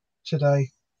today,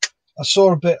 I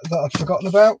saw a bit that I'd forgotten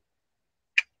about.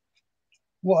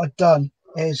 What I'd done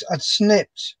is I'd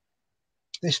snipped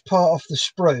this part off the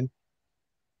sprue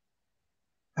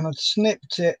and I'd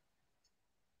snipped it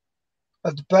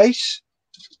at the base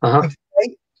Uh-huh. of the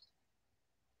gate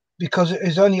because it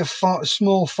is only a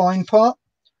small fine part.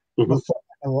 And I Mm-hmm. thought,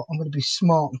 you know what, I'm going to be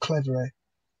smart and clever here.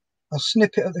 I'll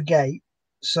snip it at the gate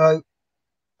so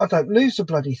I don't lose the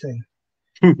bloody thing.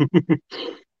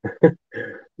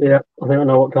 Yeah, I think I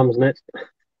know what comes next.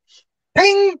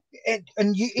 Ping!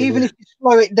 And you, even Yeah. if you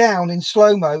slow it down in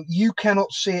slow mo, you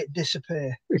cannot see it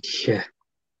disappear. Yeah.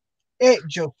 It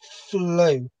just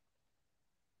flew. And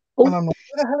Oh, I'm like,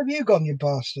 where the hell have you gone, you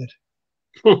bastard?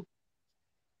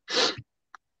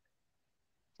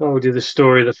 told you the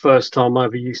story the first time I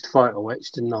ever used fighter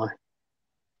weights, didn't I?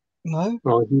 No?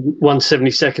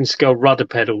 1/72 scale rudder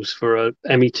pedals for a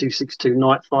ME-262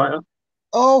 night fighter.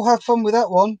 Oh, have fun with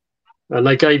that one. And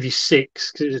they gave you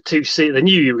six because it was a two-seat. They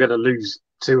knew you were going to lose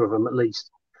two of them at least.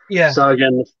 Yeah. So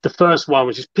again, the first one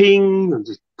was just ping, and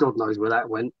just God knows where that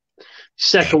went.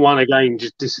 Second one again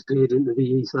just disappeared into the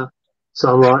ether. So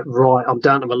I'm like, right, I'm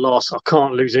down to my last. I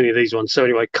can't lose any of these ones. So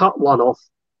anyway, cut one off,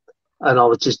 and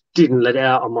I just didn't let it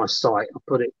out on my sight. I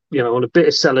put it, on a bit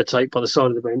of sellotape by the side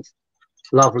of the bench.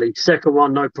 Lovely. Second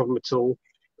one, no problem at all.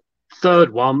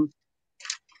 Third one,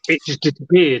 it just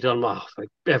disappeared. I'm like, oh, for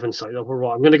heaven's sake, all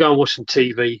right, I'm going to go and watch some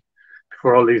TV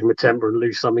before I lose my temper and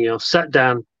lose something else. Sat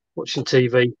down, watching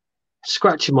TV,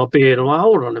 scratching my beard. I'm like,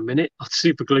 hold on a minute. I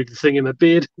super glued the thing in my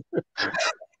beard.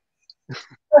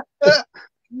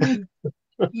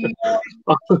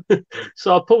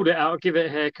 So I pulled it out, give it a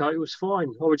haircut. It was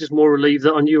fine. I was just more relieved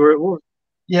that I knew where it was.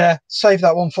 Yeah, save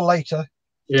that one for later.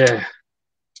 Yeah.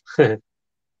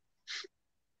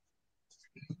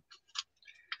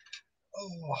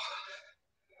 Oh.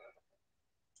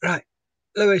 Right.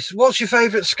 Lewis, what's your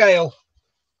favourite scale?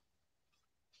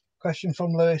 Question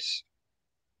from Lewis.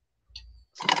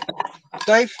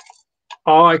 Dave?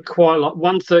 I quite like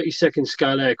 1/32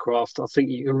 scale aircraft. I think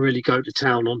you can really go to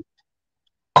town on.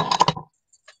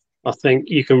 I think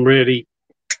you can really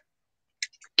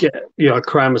get,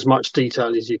 cram as much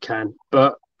detail as you can.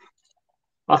 But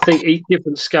I think each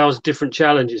different scales, different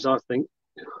challenges, I think.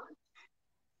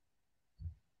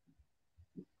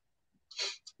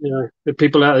 The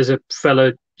people out there's a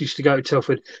fellow used to go to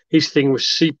Telford. His thing was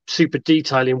super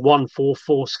detailing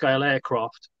 144 scale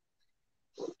aircraft.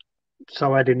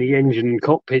 So adding the engine and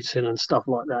cockpits in and stuff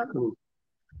like that. And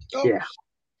Oh, yeah.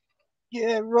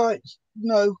 yeah, right.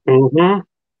 No, Mm-hmm.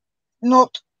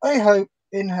 not a hope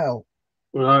in hell.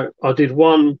 No, I did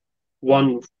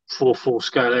 144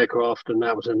 scale aircraft, and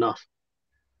that was enough.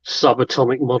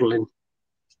 Subatomic modelling.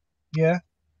 Yeah.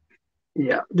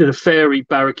 Yeah, did a fairy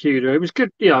barracuda. It was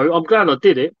good. You know, I'm glad I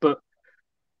did it, but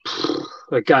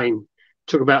again,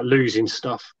 talk about losing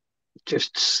stuff.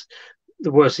 Just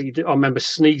the worst thing you do. I remember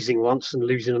sneezing once and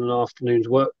losing an afternoon's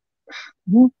work.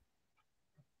 Mhm.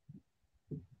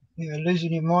 Yeah,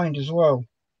 losing your mind as well.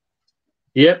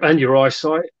 Yep, and your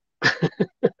eyesight.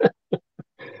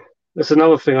 That's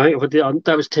another thing. I think if I did,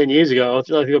 that was 10 years ago. I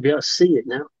don't think I'll be able to see it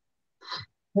now.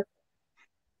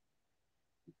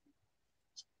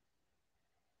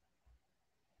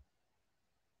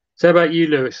 So, how about you,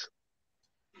 Lewis?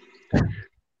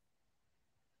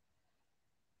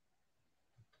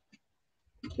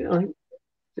 Yeah, I think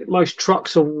most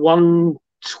trucks are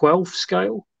 1/12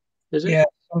 scale. Is it? Yeah,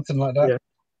 something like that. Yeah.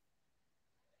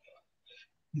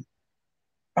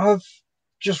 I've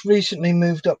just recently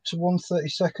moved up to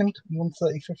 132nd,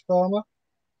 135th Armour.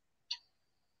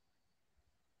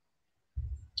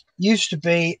 Used to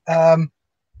be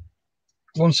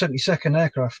 172nd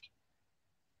aircraft.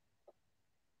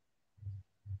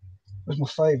 Was my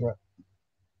favourite,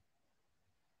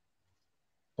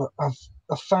 but I've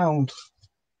found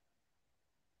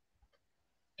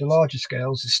the larger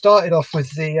scales. It started off with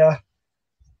the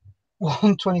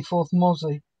 124th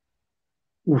Mozzie,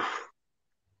 Oof.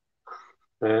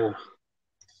 Yeah.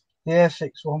 the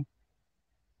Airfix one.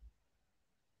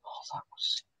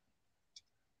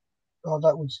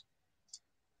 That was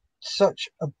such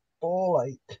a ball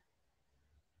ache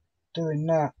doing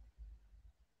that.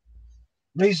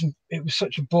 Reason it was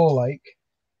such a ball ache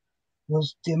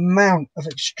was the amount of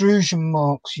extrusion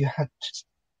marks you had to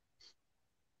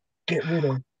get rid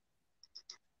of.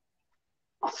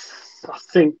 I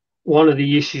think one of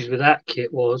the issues with that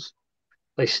kit was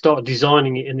they started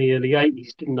designing it in the early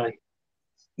 80s, didn't they?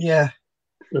 Yeah,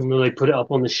 And then they put it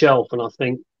up on the shelf. And I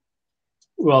think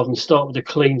rather than start with a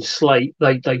clean slate,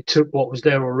 they took what was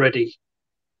there already.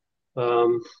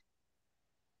 Um,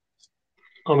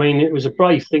 I mean, it was a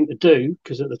brave thing to do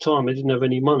because at the time I didn't have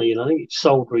any money, and I think it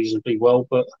sold reasonably well.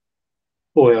 But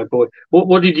boy, oh boy,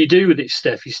 what did you do with it,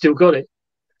 Steph? You still got it?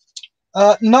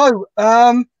 no,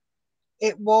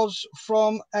 it was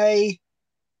from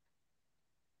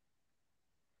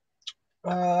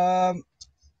um,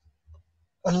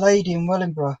 a lady in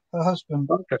Wellingborough. Her husband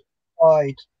Okay.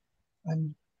 died,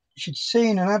 and she'd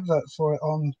seen an advert for it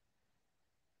on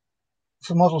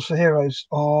for Models for Heroes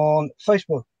on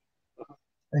Facebook,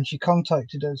 and she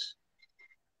contacted us.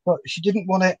 But she didn't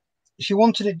want it. She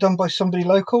wanted it done by somebody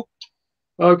local,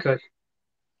 Okay.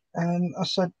 and I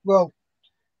said, "Well,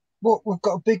 what we've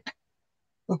got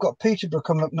Peterborough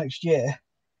coming up next year.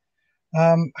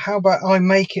 How about I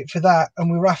make it for that,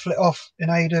 and we raffle it off in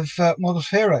aid of Models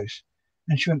for Heroes?"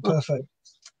 And she went, "Perfect."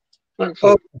 Oh,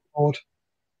 Excellent. Lord.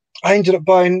 I ended up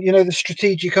buying, the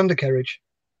strategic undercarriage.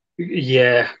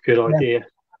 Yeah, good Yeah. idea.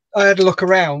 I had a look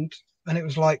around, and it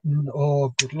was like, oh,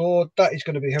 good Lord, that is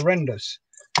going to be horrendous.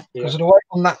 Yeah, Because of the weight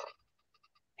on that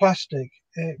plastic,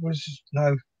 it was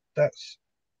no, that's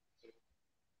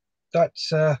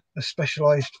a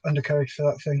specialised undercarriage for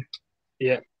that thing.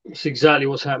 yeah. It's exactly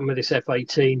what's happened with this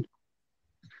F-18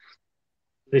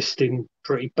 listing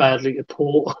pretty badly to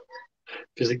port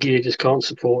because the gear just can't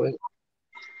support it.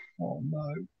 Oh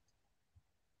no.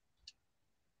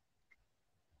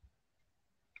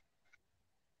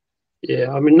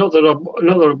 Yeah, I mean, not that I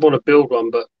want to build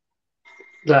one, but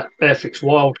that Airfix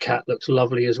Wildcat looks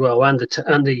lovely as well, and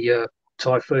the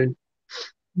Typhoon.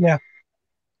 Yeah.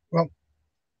 Well,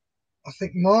 I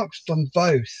think Mark's done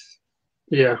both,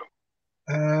 Yeah,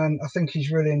 and I think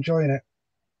he's really enjoying it.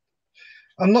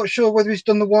 I'm not sure whether he's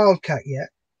done the Wildcat yet,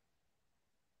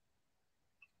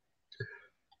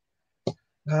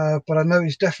 but I know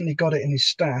he's definitely got it in his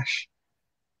stash.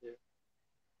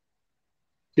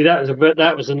 see,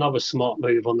 that was another smart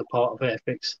move on the part of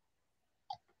Airfix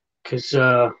because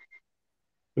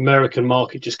American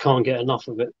market just can't get enough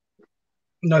of it.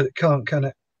 No, it can't, can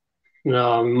it?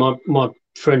 No, my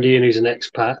friend Ian, who's an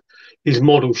expat, his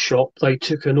model shop, they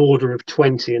took an order of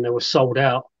 20 and they were sold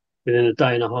out within a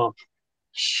day and a half.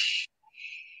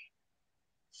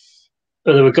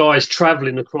 And there were guys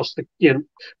traveling across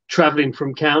traveling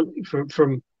from county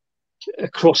from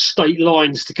across state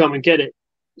lines to come and get it.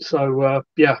 So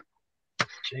yeah.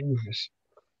 Jesus.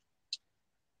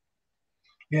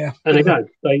 Yeah. And Bit of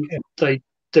a again,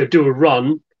 they do a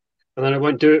run and then they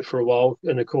won't do it for a while.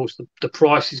 And of course, the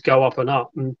prices go up and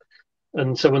up.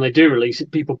 And so when they do release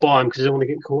it, people buy them because they don't want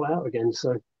to get caught out again.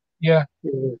 So yeah.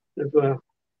 yeah, they've got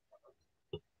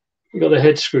their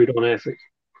head screwed on Airfix.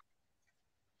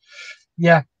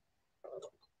 Yeah.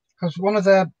 Because one of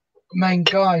their main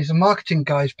guys, the marketing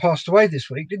guys, passed away this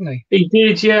week, didn't he? He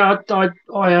did, yeah.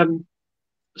 I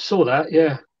saw that,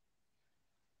 yeah.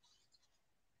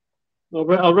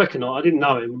 I reckon I didn't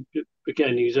know him.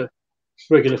 Again, he's a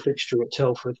regular fixture at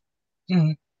Telford.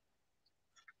 Mm.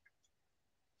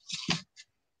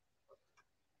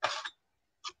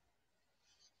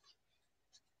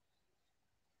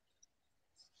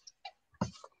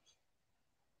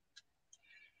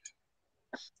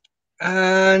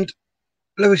 And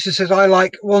Lewis says, I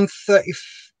like 130,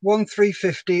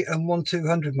 350 and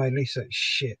 200 mainly, so it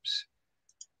ships.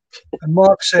 And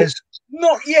Mark says,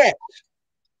 not yet.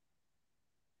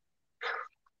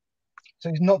 So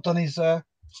he's not done his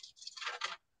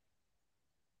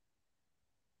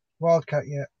Wildcat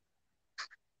yet.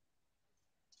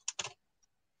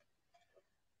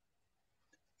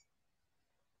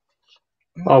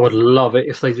 I would love it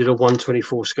if they did a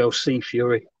 124 scale Sea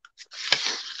Fury.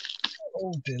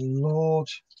 Oh, dear Lord.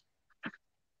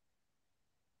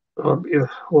 I'd be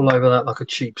all over that like a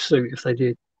cheap suit if they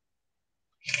did.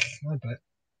 I bet.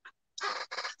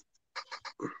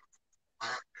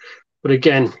 But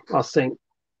again, I think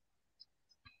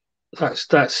that's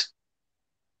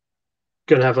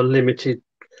going to have a limited.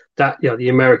 The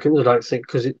Americans, I don't think,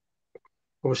 because it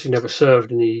obviously never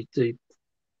served in the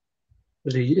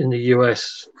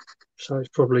US, so it's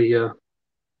probably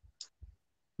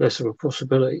less of a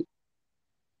possibility.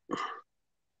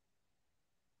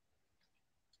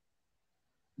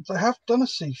 They have done a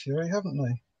Sea Fury, haven't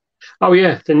they? Oh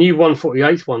yeah, the new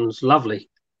 148 one's lovely.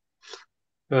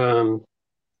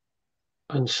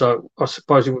 And so I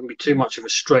suppose it wouldn't be too much of a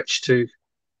stretch to,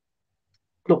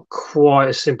 not quite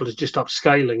as simple as just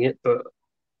upscaling it, but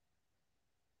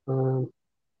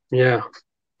yeah.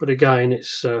 But again,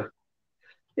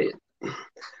 they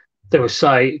would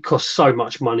say it costs so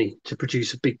much money to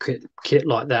produce a big kit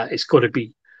like that. It's got to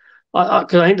be. I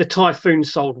think the Typhoon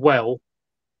sold well,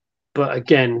 but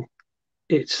again,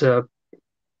 its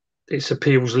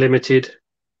appeal's limited.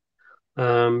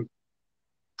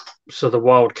 So the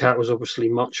Wildcat was obviously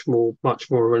much more for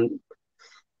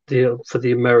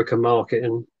the American market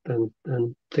and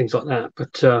things like that.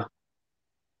 But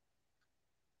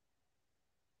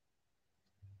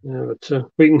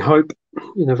we can hope.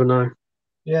 You never know.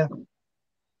 Yeah.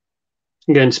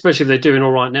 Again, especially if they're doing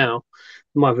all right now,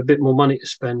 they might have a bit more money to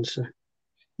spend. So.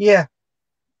 Yeah.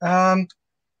 I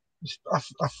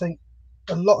think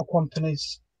a lot of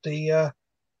companies,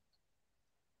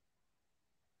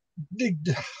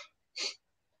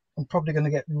 I'm probably going to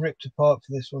get ripped apart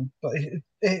for this one, but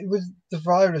with the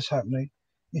virus happening,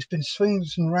 it's been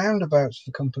swings and roundabouts for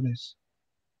companies.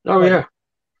 Oh like, yeah,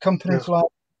 companies like,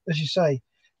 as you say,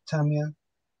 Tamiya,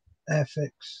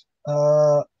 Airfix,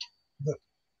 that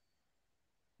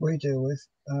we deal with,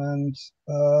 and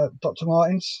Dr.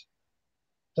 Martens.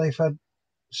 They've had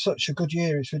such a good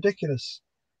year; it's ridiculous.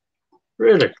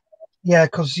 really. Yeah,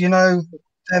 because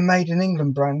their Made in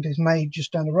England brand is made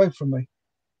just down the road from me.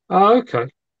 Oh, okay.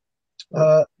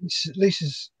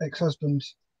 Lisa's ex-husband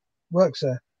works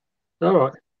there. All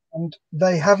right. And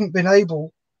they haven't been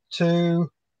able to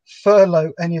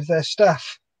furlough any of their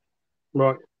staff.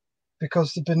 Right.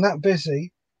 Because they've been that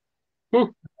busy. Hmm.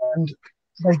 And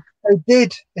they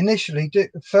did initially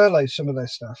furlough some of their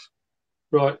staff.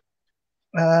 Right.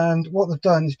 And what they've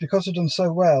done is, because they've done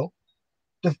so well,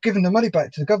 they've given the money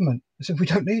back to the government. They said, we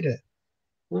don't need it.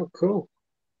 Oh, cool.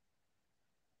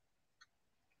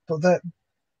 But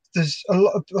there's a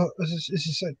lot of, as you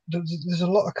said, there's a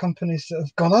lot of companies that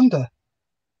have gone under.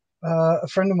 A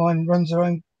friend of mine runs her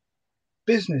own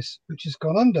business, which has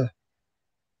gone under.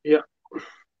 Yeah.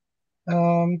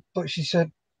 But she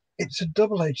said it's a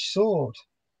double-edged sword.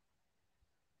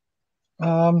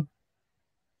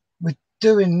 With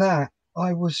doing that,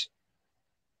 I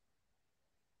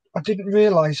didn't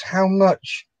realize how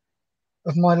much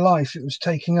of my life it was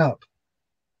taking up.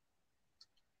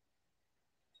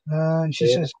 And she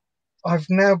says, I've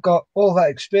now got all that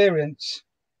experience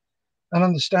and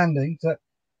understanding that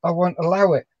I won't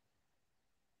allow it.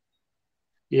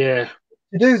 Yeah.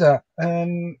 To do that.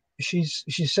 And she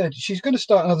said she's going to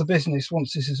start another business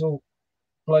once this is all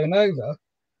blown over.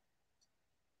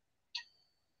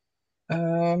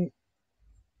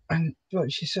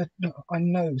 But she said, no, I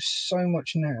know so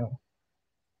much now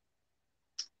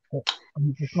that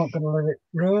I'm just not going to let it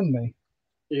ruin me.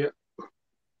 Yeah.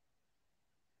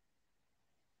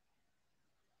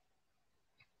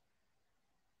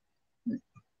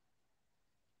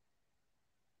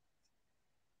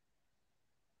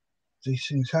 These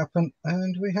things happen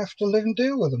and we have to live and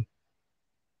deal with them.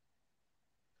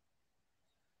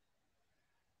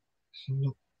 So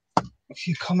look, a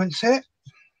few comments here.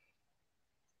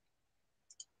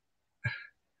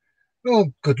 Oh,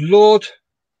 good Lord.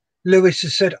 Lewis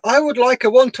has said, I would like a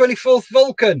 124th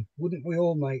Vulcan. Wouldn't we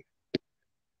all, mate?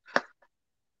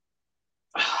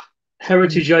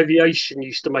 Heritage Aviation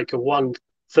used to make a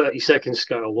 1/32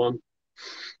 scale one.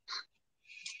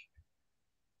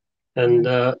 And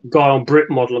guy on Brit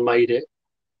Modeler made it.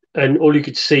 And all you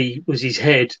could see was his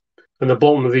head and the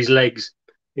bottom of his legs.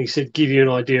 He said, give you an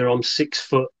idea, I'm 6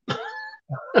 foot.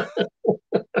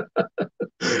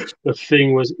 The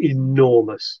thing was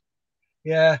enormous.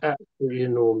 Yeah. Absolutely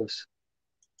enormous.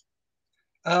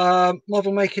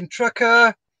 Model making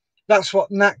trucker. That's what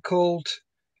Nat called.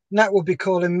 Nat would be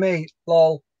calling me,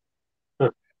 lol.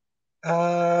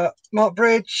 Mark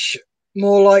Bridge,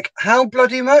 more like, how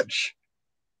bloody much?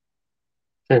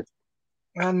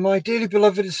 And my dearly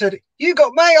beloved has said, you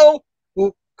got mail.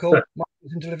 Oh, cool.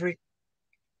 In delivery.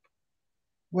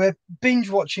 We're binge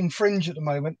watching Fringe at the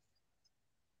moment.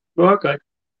 Okay.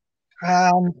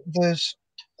 And there's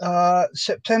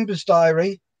September's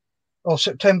diary or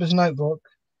September's notebook.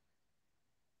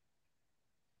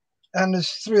 And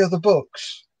there's 3 other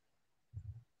books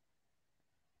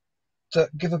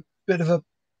that give a bit of a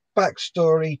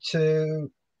backstory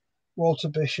to Walter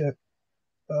Bishop,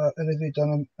 Olivia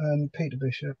Dunham, and Peter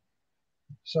Bishop.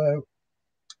 So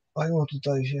I ordered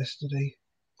those yesterday,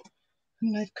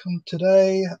 and they've come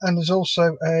today. And there's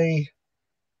also a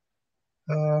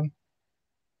I'm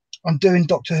doing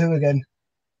Doctor Who again.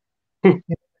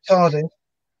 Retarded.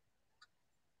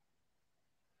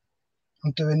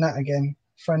 I'm doing that again.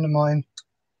 A friend of mine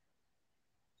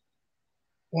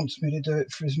wants me to do it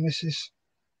for his missus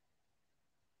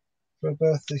for her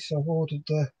birthday, so I've ordered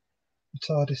the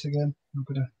TARDIS again. I'm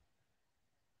gonna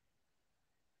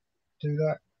do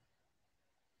that.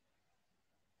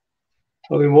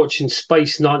 I've been watching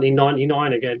Space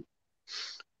 1999 again.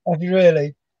 Have you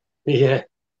really? Yeah.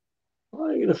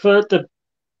 I think the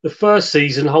first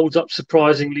season holds up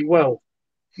surprisingly well.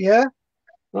 Yeah.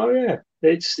 Oh yeah.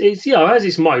 It's it has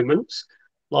its moments,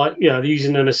 like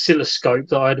using an oscilloscope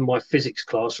that I had in my physics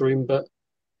classroom, but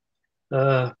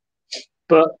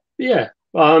yeah.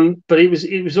 But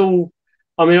it was all.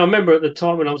 I mean, I remember at the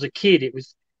time when I was a kid,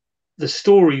 the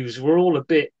stories were all a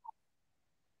bit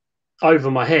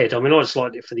over my head. I mean, I just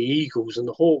liked it for the Eagles and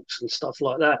the Hawks and stuff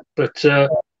like that. But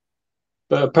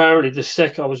apparently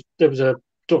there was a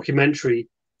documentary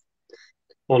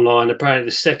online. Apparently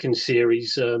the second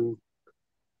series,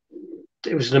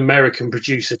 it was an American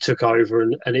producer took over,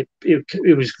 and it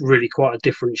was really quite a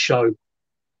different show.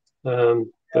 But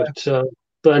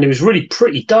it was really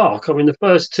pretty dark. I mean, the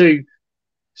first 2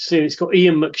 series, it's got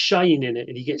Ian McShane in it,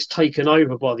 and he gets taken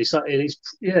over by this. It's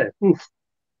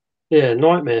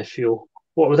nightmare fuel.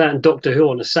 What was that in Doctor Who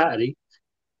on a Saturday?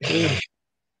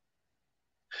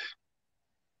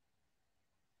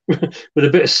 With a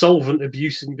bit of solvent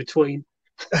abuse in between.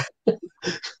 It's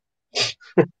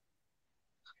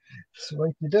the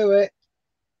way to do it.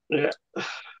 Yeah.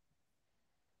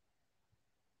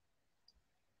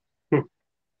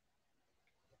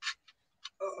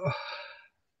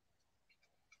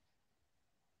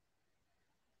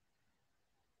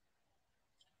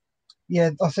 Yeah,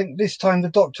 I think this time the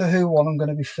Doctor Who one I'm going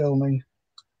to be filming.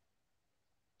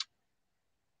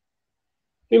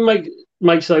 Who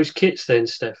makes those kits then,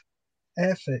 Steph?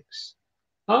 Airfix.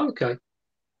 Oh, okay.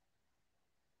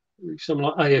 Something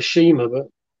like Ayashima, but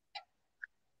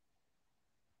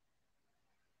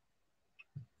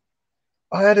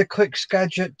I had a quick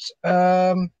Skagit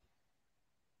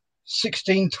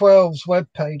 1612's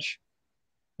webpage.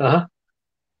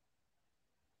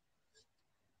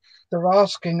 They're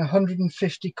asking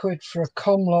 150 quid for a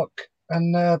Comlock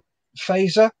and a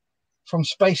phaser from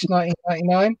Space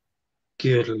 1999.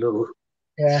 Good Lord.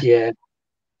 Yeah.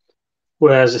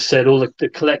 Well, as I said, all the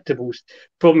collectibles.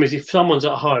 Problem is, if someone's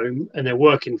at home and they're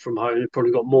working from home, they've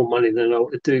probably got more money than they know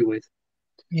what to do with.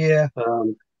 Yeah.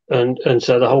 And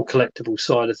so the whole collectible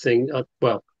side of things.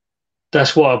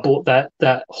 That's why I bought that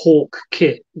Hawk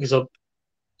kit, because I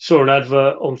saw an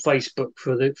advert on Facebook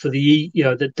for the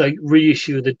that they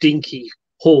reissue the Dinky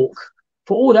Hawk.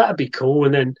 Thought, that'd be cool,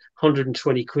 and then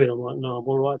 120 quid. I'm like, no, I'm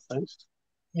all right, thanks.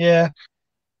 Yeah.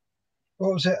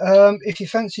 What was it? If you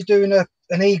fancy doing an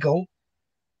Eagle,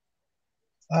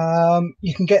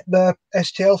 you can get the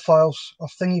STL files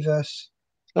off Thingiverse.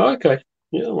 Oh, okay.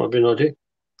 Yeah, that might be an idea.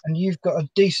 And you've got a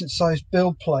decent sized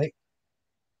build plate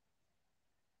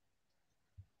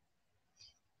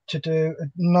to do a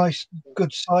nice,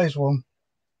 good size one.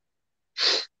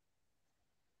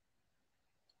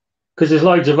 Because there's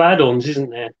loads of add-ons, isn't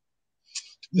there?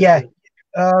 Yeah.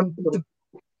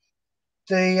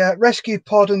 The rescue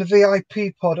pod and the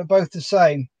VIP pod are both the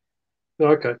same.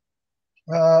 Okay.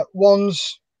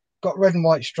 One's got red and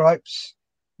white stripes,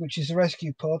 which is the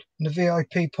rescue pod, and the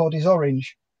VIP pod is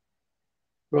orange.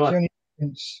 Right.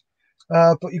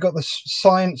 But you've got the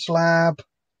science lab,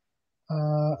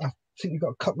 I think you've got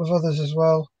a couple of others as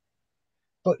well.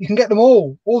 But you can get them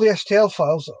all the STL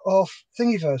files off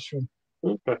Thingiverse from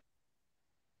Okay.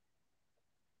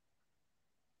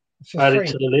 for Add it free.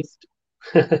 to the list.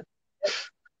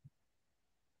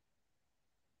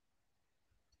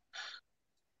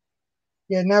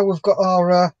 Yeah, now we've got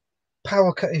our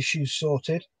power cut issues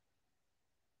sorted.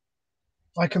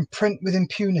 I can print with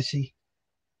impunity.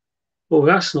 Well,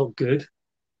 that's not good.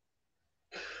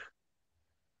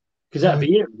 Because that'd No.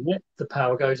 be it, wouldn't it? The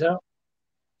power goes out.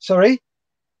 Sorry?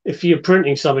 If you're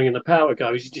printing something and the power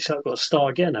goes, you just have got to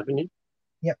start again, haven't you?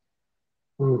 Yep.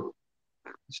 Mm.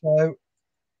 So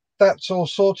that's all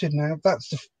sorted now.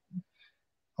 That's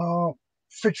our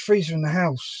fridge freezer in the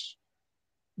house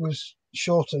was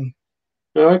shorting,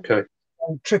 Okay.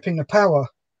 tripping the power.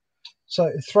 So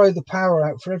it throw the power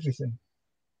out for everything.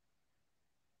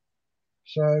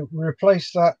 So we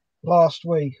replaced that last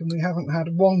week and we haven't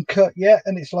had one cut yet.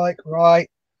 And it's like, right,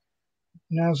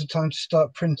 now's the time to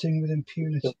start printing with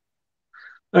impunity.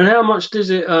 And how much does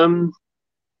it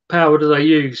power do they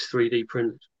use 3D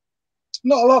printers?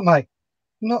 Not a lot, mate.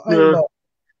 Not a No. lot.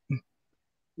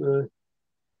 No.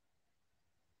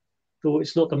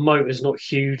 It's not the motor's not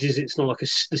huge, is it? It's not like the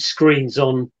screen's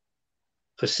on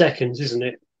for seconds, isn't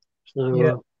it? So,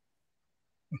 Yeah.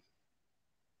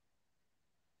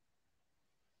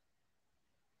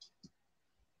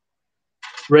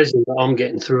 resin that I'm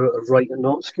getting through at a rate of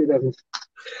knots. Good heavens.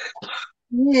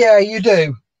 Yeah, you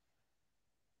do.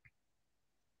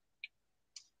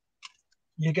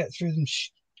 You get through them,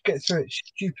 get through it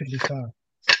stupidly fast.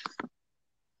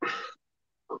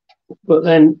 But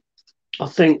then I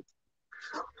think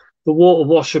the water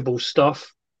washable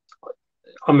stuff,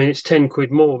 I mean, it's 10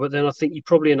 quid more, but then I think you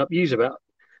probably end up using about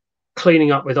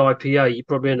cleaning up with IPA, you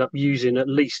probably end up using at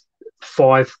least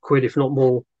 5 quid, if not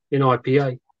more, in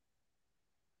IPA.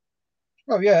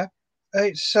 Oh yeah,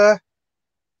 it's. I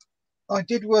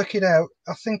did work it out.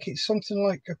 I think it's something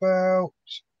like about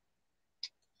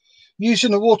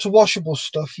using the water washable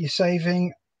stuff. You're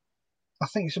saving. I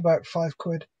think it's about 5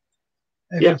 quid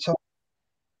every time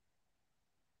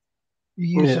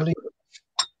you use a litre.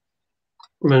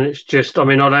 I mean, it's just, I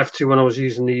mean, I'd have to, when I was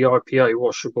using the IPA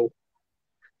washable,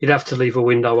 you'd have to leave a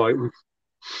window open.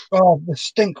 Oh, the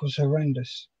stink was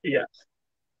horrendous. Yeah.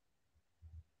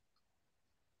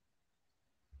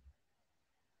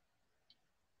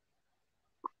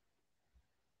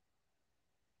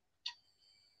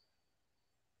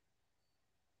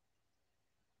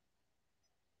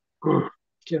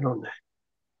 Get on there.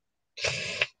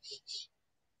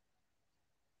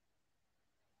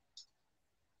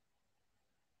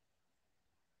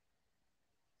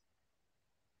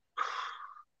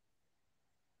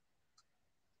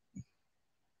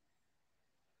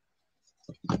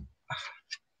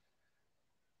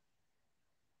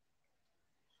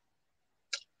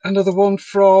 Another one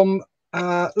from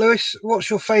Lewis. What's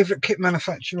your favourite kit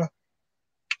manufacturer?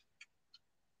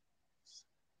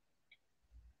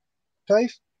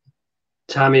 Dave?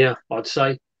 Tamiya, I'd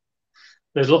say.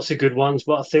 There's lots of good ones,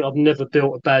 but I think I've never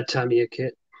built a bad Tamiya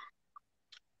kit.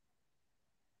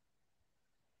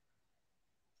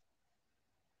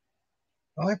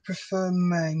 I prefer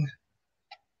Meng.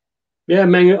 Yeah,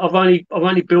 Meng, I've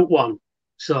only built one,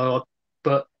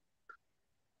 but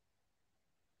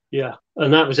yeah,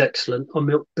 and that was excellent. I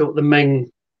built the Meng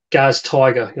Gaz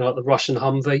Tiger, like the Russian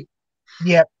Humvee.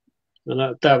 Yep.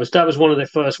 And that was one of their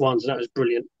first ones, and that was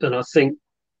brilliant. And I think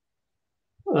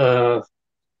the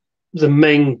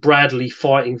Meng Bradley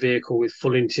fighting vehicle with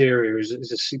full interior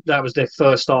that was their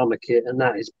first armor kit, and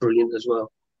that is brilliant as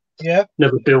well. Yep.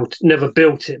 Never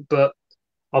built it, but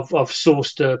I've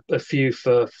sourced a few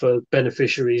for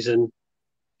beneficiaries, and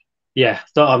yeah,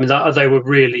 I mean they were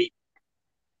really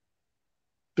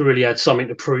had something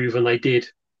to prove, and they did.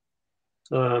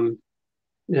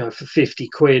 For 50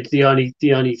 quid, the only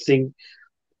thing,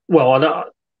 well, I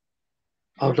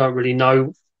don't really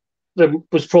know. There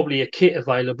was probably a kit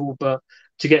available, but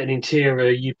to get an interior,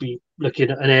 you'd be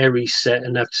looking at an Aries set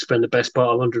and have to spend the best part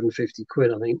of 150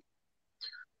 quid, I think.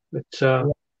 But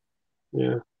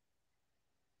yeah.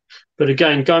 But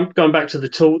again, going back to the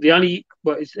tool,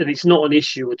 it's not an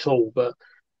issue at all. But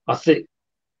I think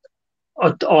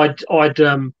I'd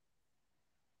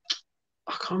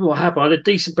I can't remember what happened. I had a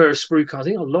decent pair of sprue cards. I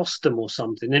think I lost them or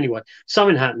something. Anyway,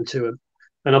 something happened to them,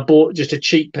 and I bought just a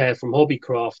cheap pair from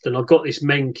Hobbycraft, and I got this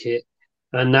Meng kit,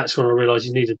 and that's when I realised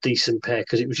you need a decent pair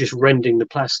because it was just rending the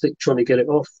plastic trying to get it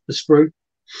off the sprue.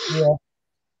 Yeah.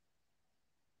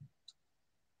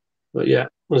 But yeah,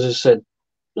 as I said,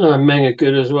 Meng are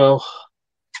good as well.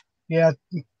 Yeah.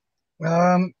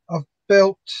 I've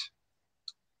built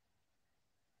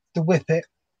the Whippet.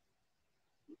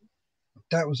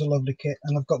 that was a lovely kit.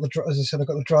 And I've got as I said, I've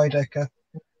got the dry decker.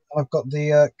 I've got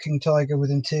the King Tiger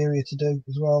with interior to do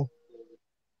as well.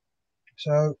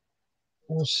 So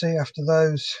we'll see after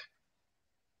those.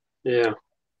 Yeah.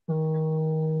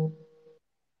 Oh,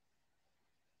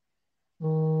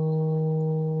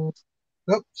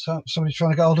 so somebody's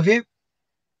trying to get hold of you.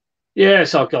 Yeah,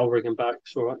 so I'll ring him back.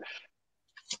 It's all right.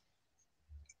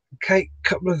 Okay,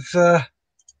 couple of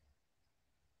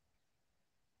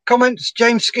comments.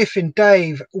 James Skiffin,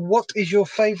 Dave, what is your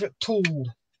favourite tool?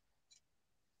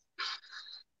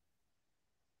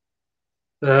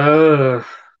 Well,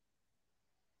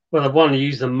 the one I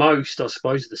use the most, I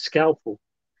suppose, is the scalpel.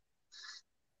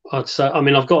 I'd say. I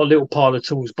mean, I've got a little pile of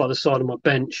tools by the side of my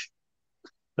bench,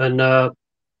 and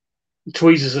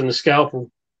tweezers and the scalpel,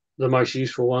 the most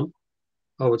useful one,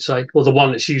 I would say, or the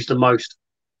one that's used the most.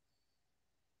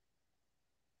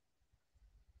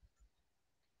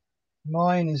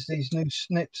 Mine is these new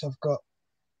snips I've got.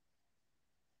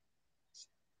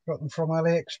 Got them from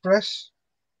AliExpress.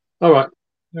 All right.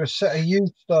 They're a set of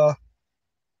U-Star.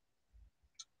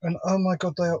 And oh my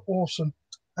God, they are awesome.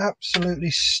 Absolutely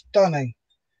stunning.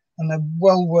 And they're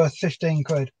well worth 15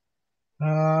 quid.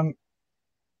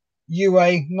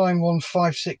 UA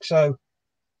 91560.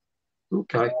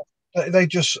 Okay. They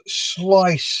just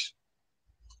slice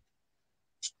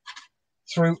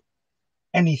through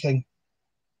anything.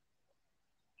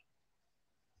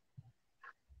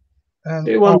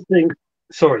 And One thing.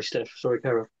 Sorry, Steph. Sorry,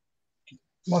 Karen.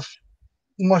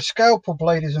 my scalpel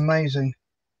blade is amazing.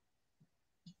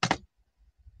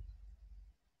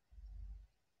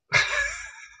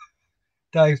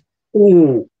 Dave.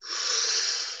 Ooh.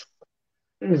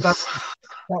 That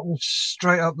was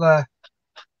straight up there.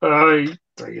 I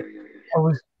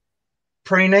was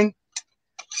preening,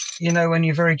 when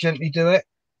you very gently do it.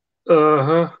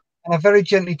 Uh-huh. And I very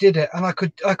gently did it, and I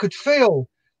could feel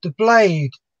the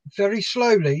blade very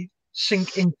slowly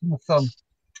sink into my thumb.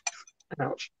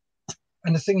 Ouch.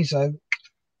 And the thing is, though,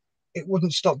 it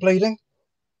wouldn't stop bleeding.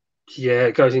 Yeah,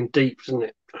 it goes in deep, doesn't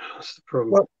it? That's the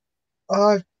problem.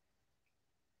 Well,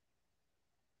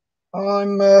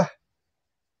 I'm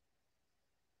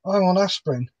on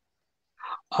aspirin.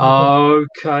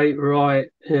 Okay, right,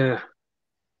 yeah.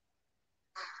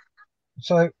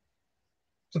 So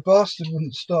the bastard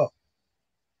wouldn't stop.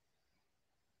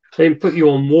 They didn't put you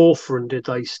on warfarin, did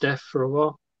they, Steph, for a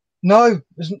while? No,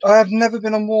 I have never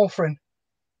been on warfarin.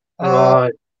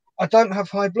 Right. I don't have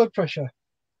high blood pressure.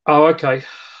 Oh, okay.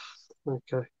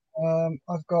 Okay.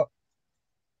 I've got,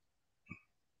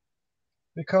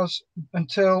 because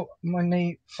until my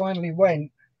knee finally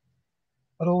went,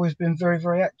 I'd always been very,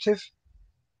 very active.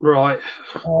 Right.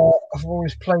 I've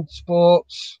always played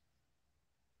sports,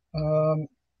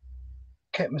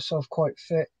 kept myself quite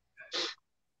fit.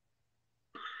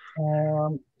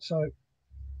 So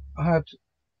I had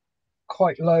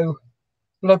quite low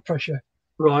blood pressure.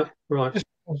 Right. Just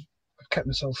I kept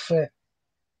myself fit.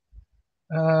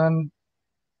 And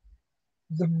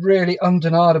they're really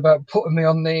undenied about putting me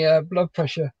on the blood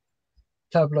pressure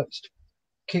tablets to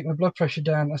keep my blood pressure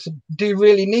down. I said, do you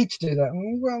really need to do that?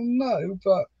 Well, no,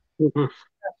 but Mm-hmm. I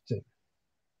have to.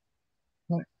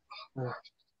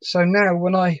 So now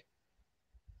when I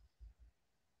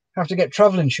have to get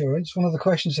travel insurance, one of the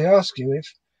questions they ask you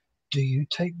is, do you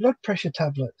take blood pressure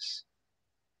tablets?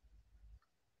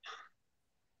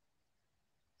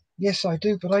 Yes, I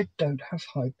do, but I don't have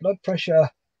high blood pressure.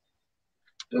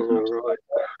 Right.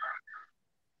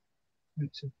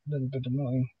 It's a little bit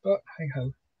annoying, but hey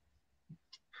ho.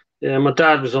 Yeah, my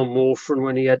dad was on warfarin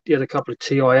when he had a couple of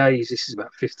TIAs. This is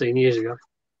about 15 years ago.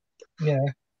 Yeah.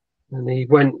 And he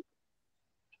went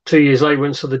 2 years later,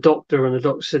 went to the doctor, and the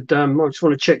doctor said, I just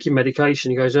want to check your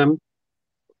medication. He goes, you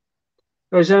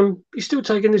still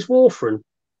taking this warfarin?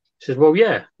 He said, well,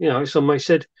 yeah. Somebody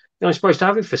said, I'm supposed to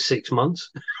have it for 6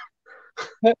 months.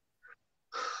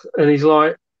 And he's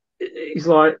like,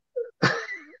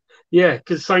 yeah,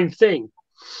 because same thing.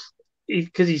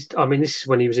 Because this is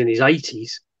when he was in his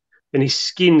 80s, and his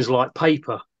skin's like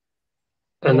paper.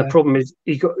 And the problem is,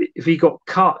 if he got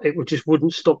cut, it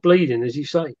wouldn't stop bleeding, as you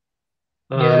say.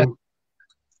 Yeah.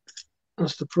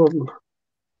 That's the problem.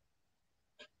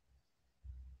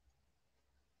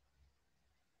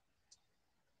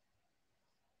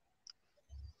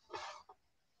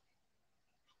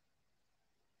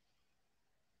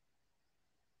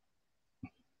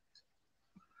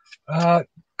 Got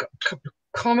a couple of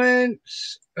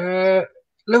comments.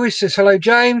 Lewis says, hello,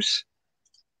 James.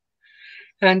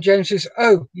 And James says,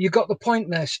 oh, you got the point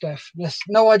there, Steph. Yes.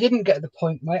 No, I didn't get the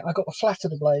point, mate. I got the flat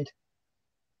of the blade.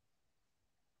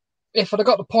 If I'd have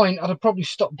got the point, I'd have probably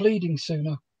stopped bleeding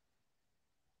sooner.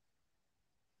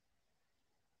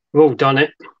 We've all done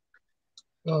it.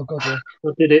 Oh God, yeah.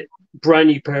 I did it. Brand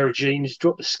new pair of jeans.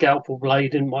 Dropped the scalpel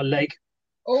blade in my leg.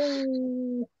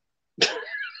 Oh,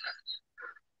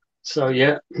 So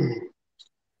yeah.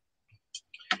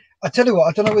 I tell you what,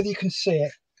 I don't know whether you can see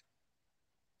it.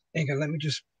 Here you go. Let me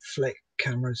just flick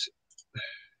cameras.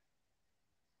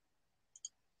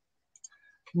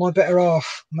 My better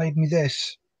half made me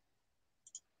this.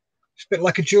 It's a bit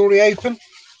like a jewellery apron.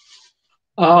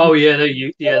 Oh yeah,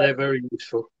 they're very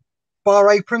useful. Bar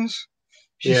aprons.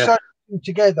 She Yeah. sewed them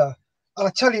together, and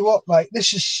I tell you what, mate,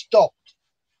 this has stopped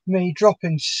me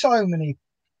dropping so many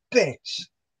bits.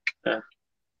 Yeah.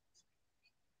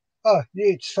 Oh,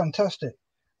 yeah, it's fantastic.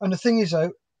 And the thing is,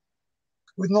 though,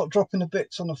 with not dropping the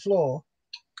bits on the floor,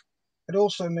 it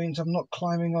also means I'm not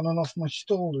climbing on and off my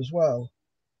stool as well,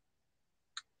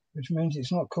 which means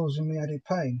it's not causing me any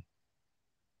pain.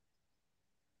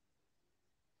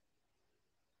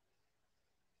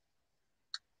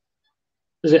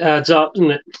 Because it adds up, doesn't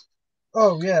it?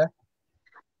 Oh yeah,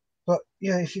 but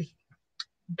yeah, if you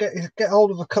get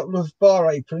hold of a couple of bar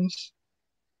aprons,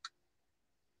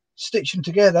 stitch them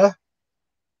together,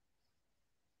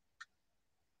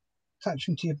 attach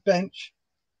them to your bench.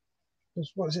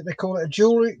 What is it they call it? A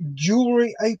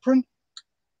jewelry apron?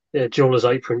 Yeah, jeweler's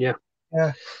apron, yeah.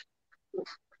 Yeah.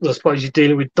 I suppose you're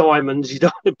dealing with diamonds. You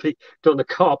don't want to be on the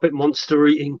carpet monster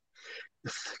eating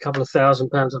a couple of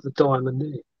 £1,000 off a diamond, do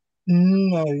you?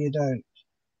 No, you don't.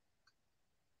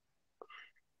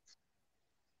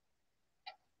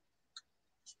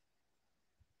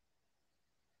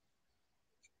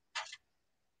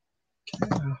 Yeah,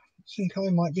 I think I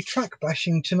might be track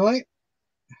bashing tonight.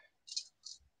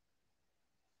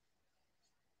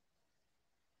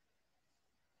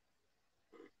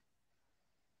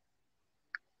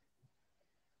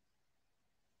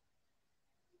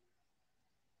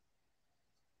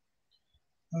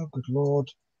 Oh, good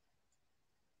Lord.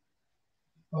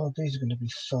 Oh, these are going to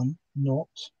be fun. Not.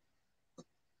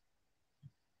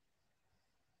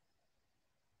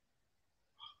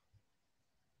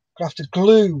 I have to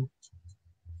glue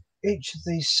each of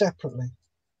these separately.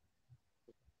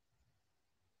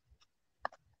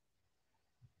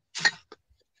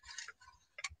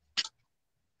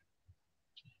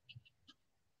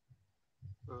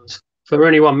 For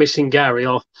anyone missing Gary,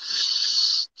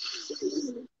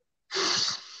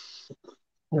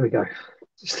 there we go.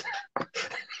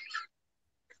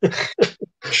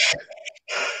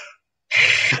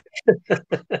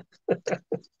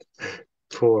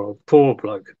 Poor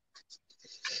bloke.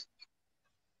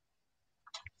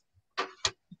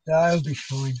 That'll be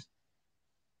fine.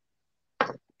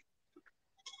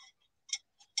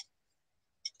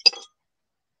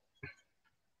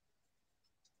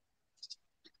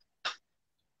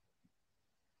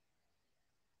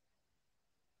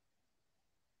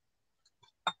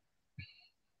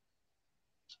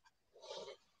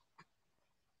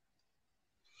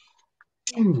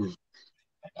 Mm.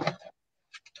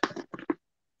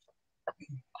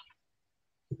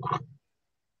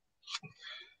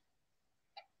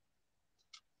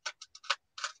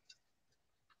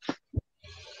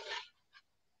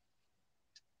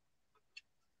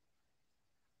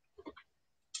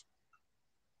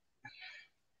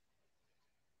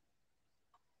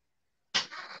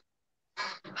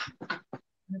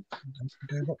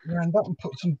 Go around that and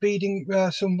put some beading,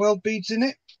 some weld beads in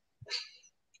it.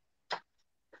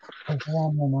 Put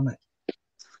one on it.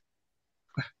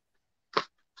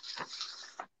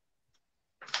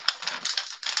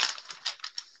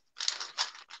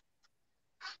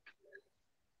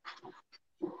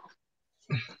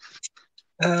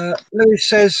 Lewis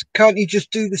says, can't you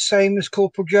just do the same as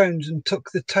Corporal Jones and tuck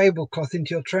the tablecloth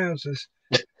into your trousers?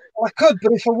 Well, I could,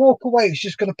 but if I walk away, it's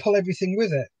just going to pull everything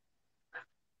with it.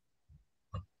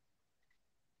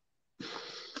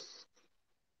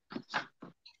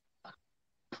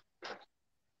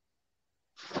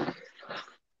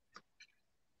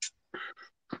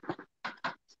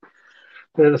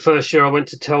 The first year I went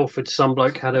to Telford, some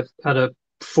bloke had a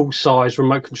full size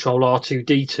remote control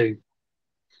R2D2.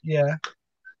 Yeah.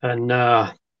 And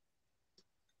I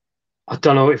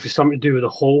don't know if it's something to do with the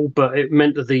hall, but it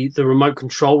meant that the remote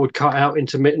control would cut out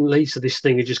intermittently, so this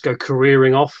thing would just go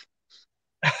careering off.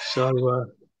 So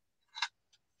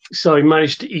he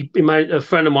managed to. A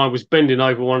friend of mine was bending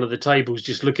over one of the tables,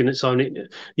 just looking at something.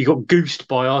 He got goosed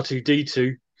by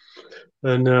R2D2,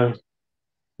 and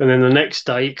then the next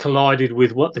day it collided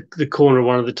with the corner of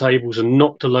one of the tables and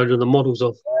knocked a load of the models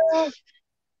off.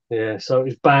 Yeah, so it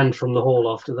was banned from the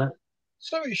hall after that.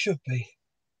 So it should be.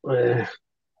 Yeah.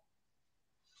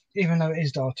 Even though it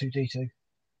is R2D2.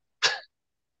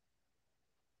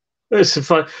 There's some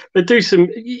fun. They do some.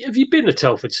 Have you been to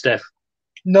Telford, Steph?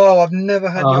 No, I've never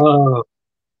had the.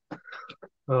 Oh,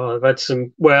 oh, they've had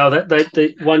some. Well,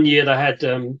 they one year they had.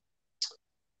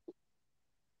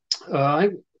 I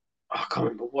can't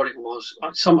remember what it was.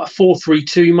 Some a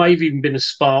 4-3-2, maybe even been a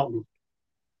Spartan,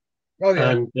 Oh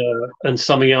yeah. and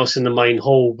something else in the main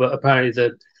hall. But apparently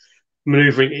the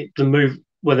move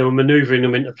where they were manoeuvring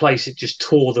them into place, it just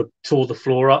tore the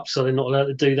floor up. So they're not allowed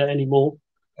to do that anymore.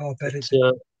 Oh, I bet it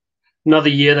But, another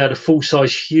year they had a full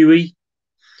size Huey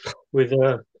with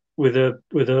all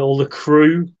the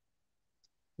crew,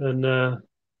 and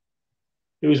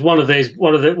it was one of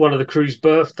the crew's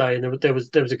birthday, and there was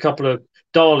a couple of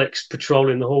Daleks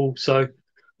patrolling the hall, so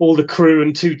all the crew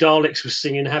and 2 Daleks were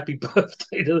singing "Happy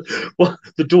Birthday" to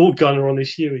the door gunner on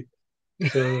this Huey,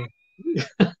 so,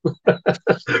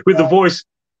 with the voice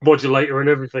modulator and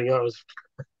everything. I was.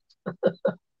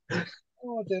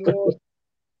 Oh dear Lord.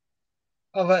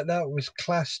 I bet that was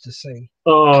class to see.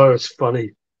 Oh, it's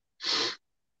funny.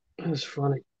 It was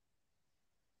funny.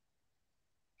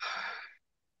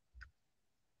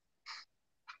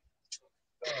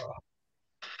 Oh.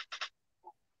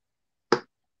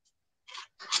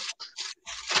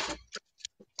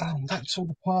 That's all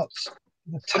the parts of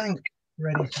the tank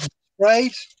ready to be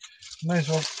sprayed. May as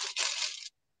well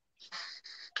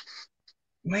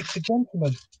make the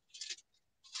gentleman.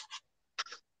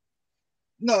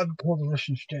 No, I'd call the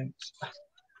Russians gents.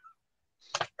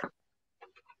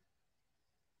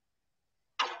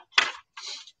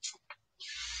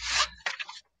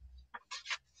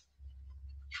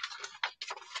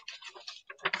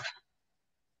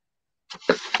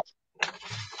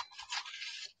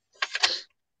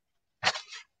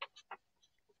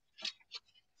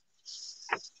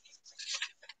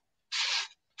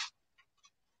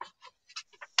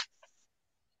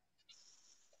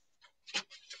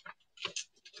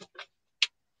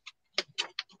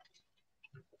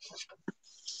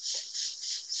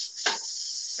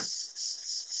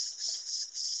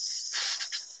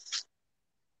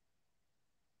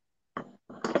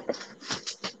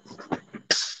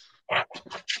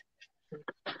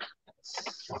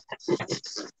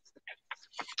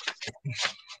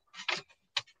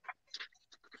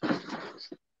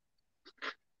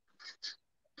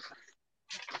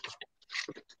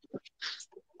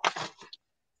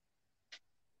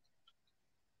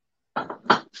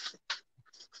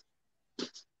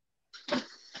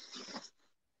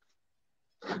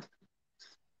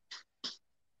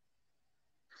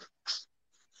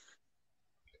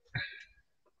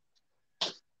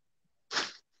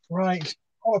 Right,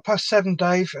 7:15,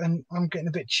 Dave, and I'm getting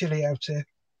a bit chilly out here.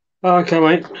 Okay,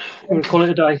 mate. I'm gonna call it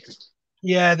a day.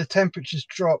 Yeah, the temperature's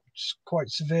dropped quite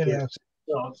severely out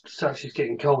here. Oh, it's actually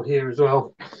getting cold here as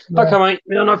well. Yeah. Okay, mate.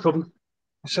 Yeah, no problem.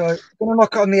 So, I'm going to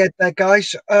knock it on the head there,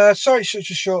 guys. Sorry it's such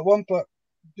a short one, but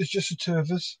there's just the 2 of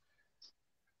us.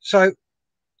 So, do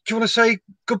you want to say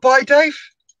goodbye, Dave?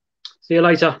 See you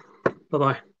later. Bye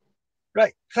bye.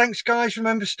 Right, thanks, guys.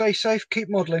 Remember, stay safe, keep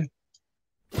modelling.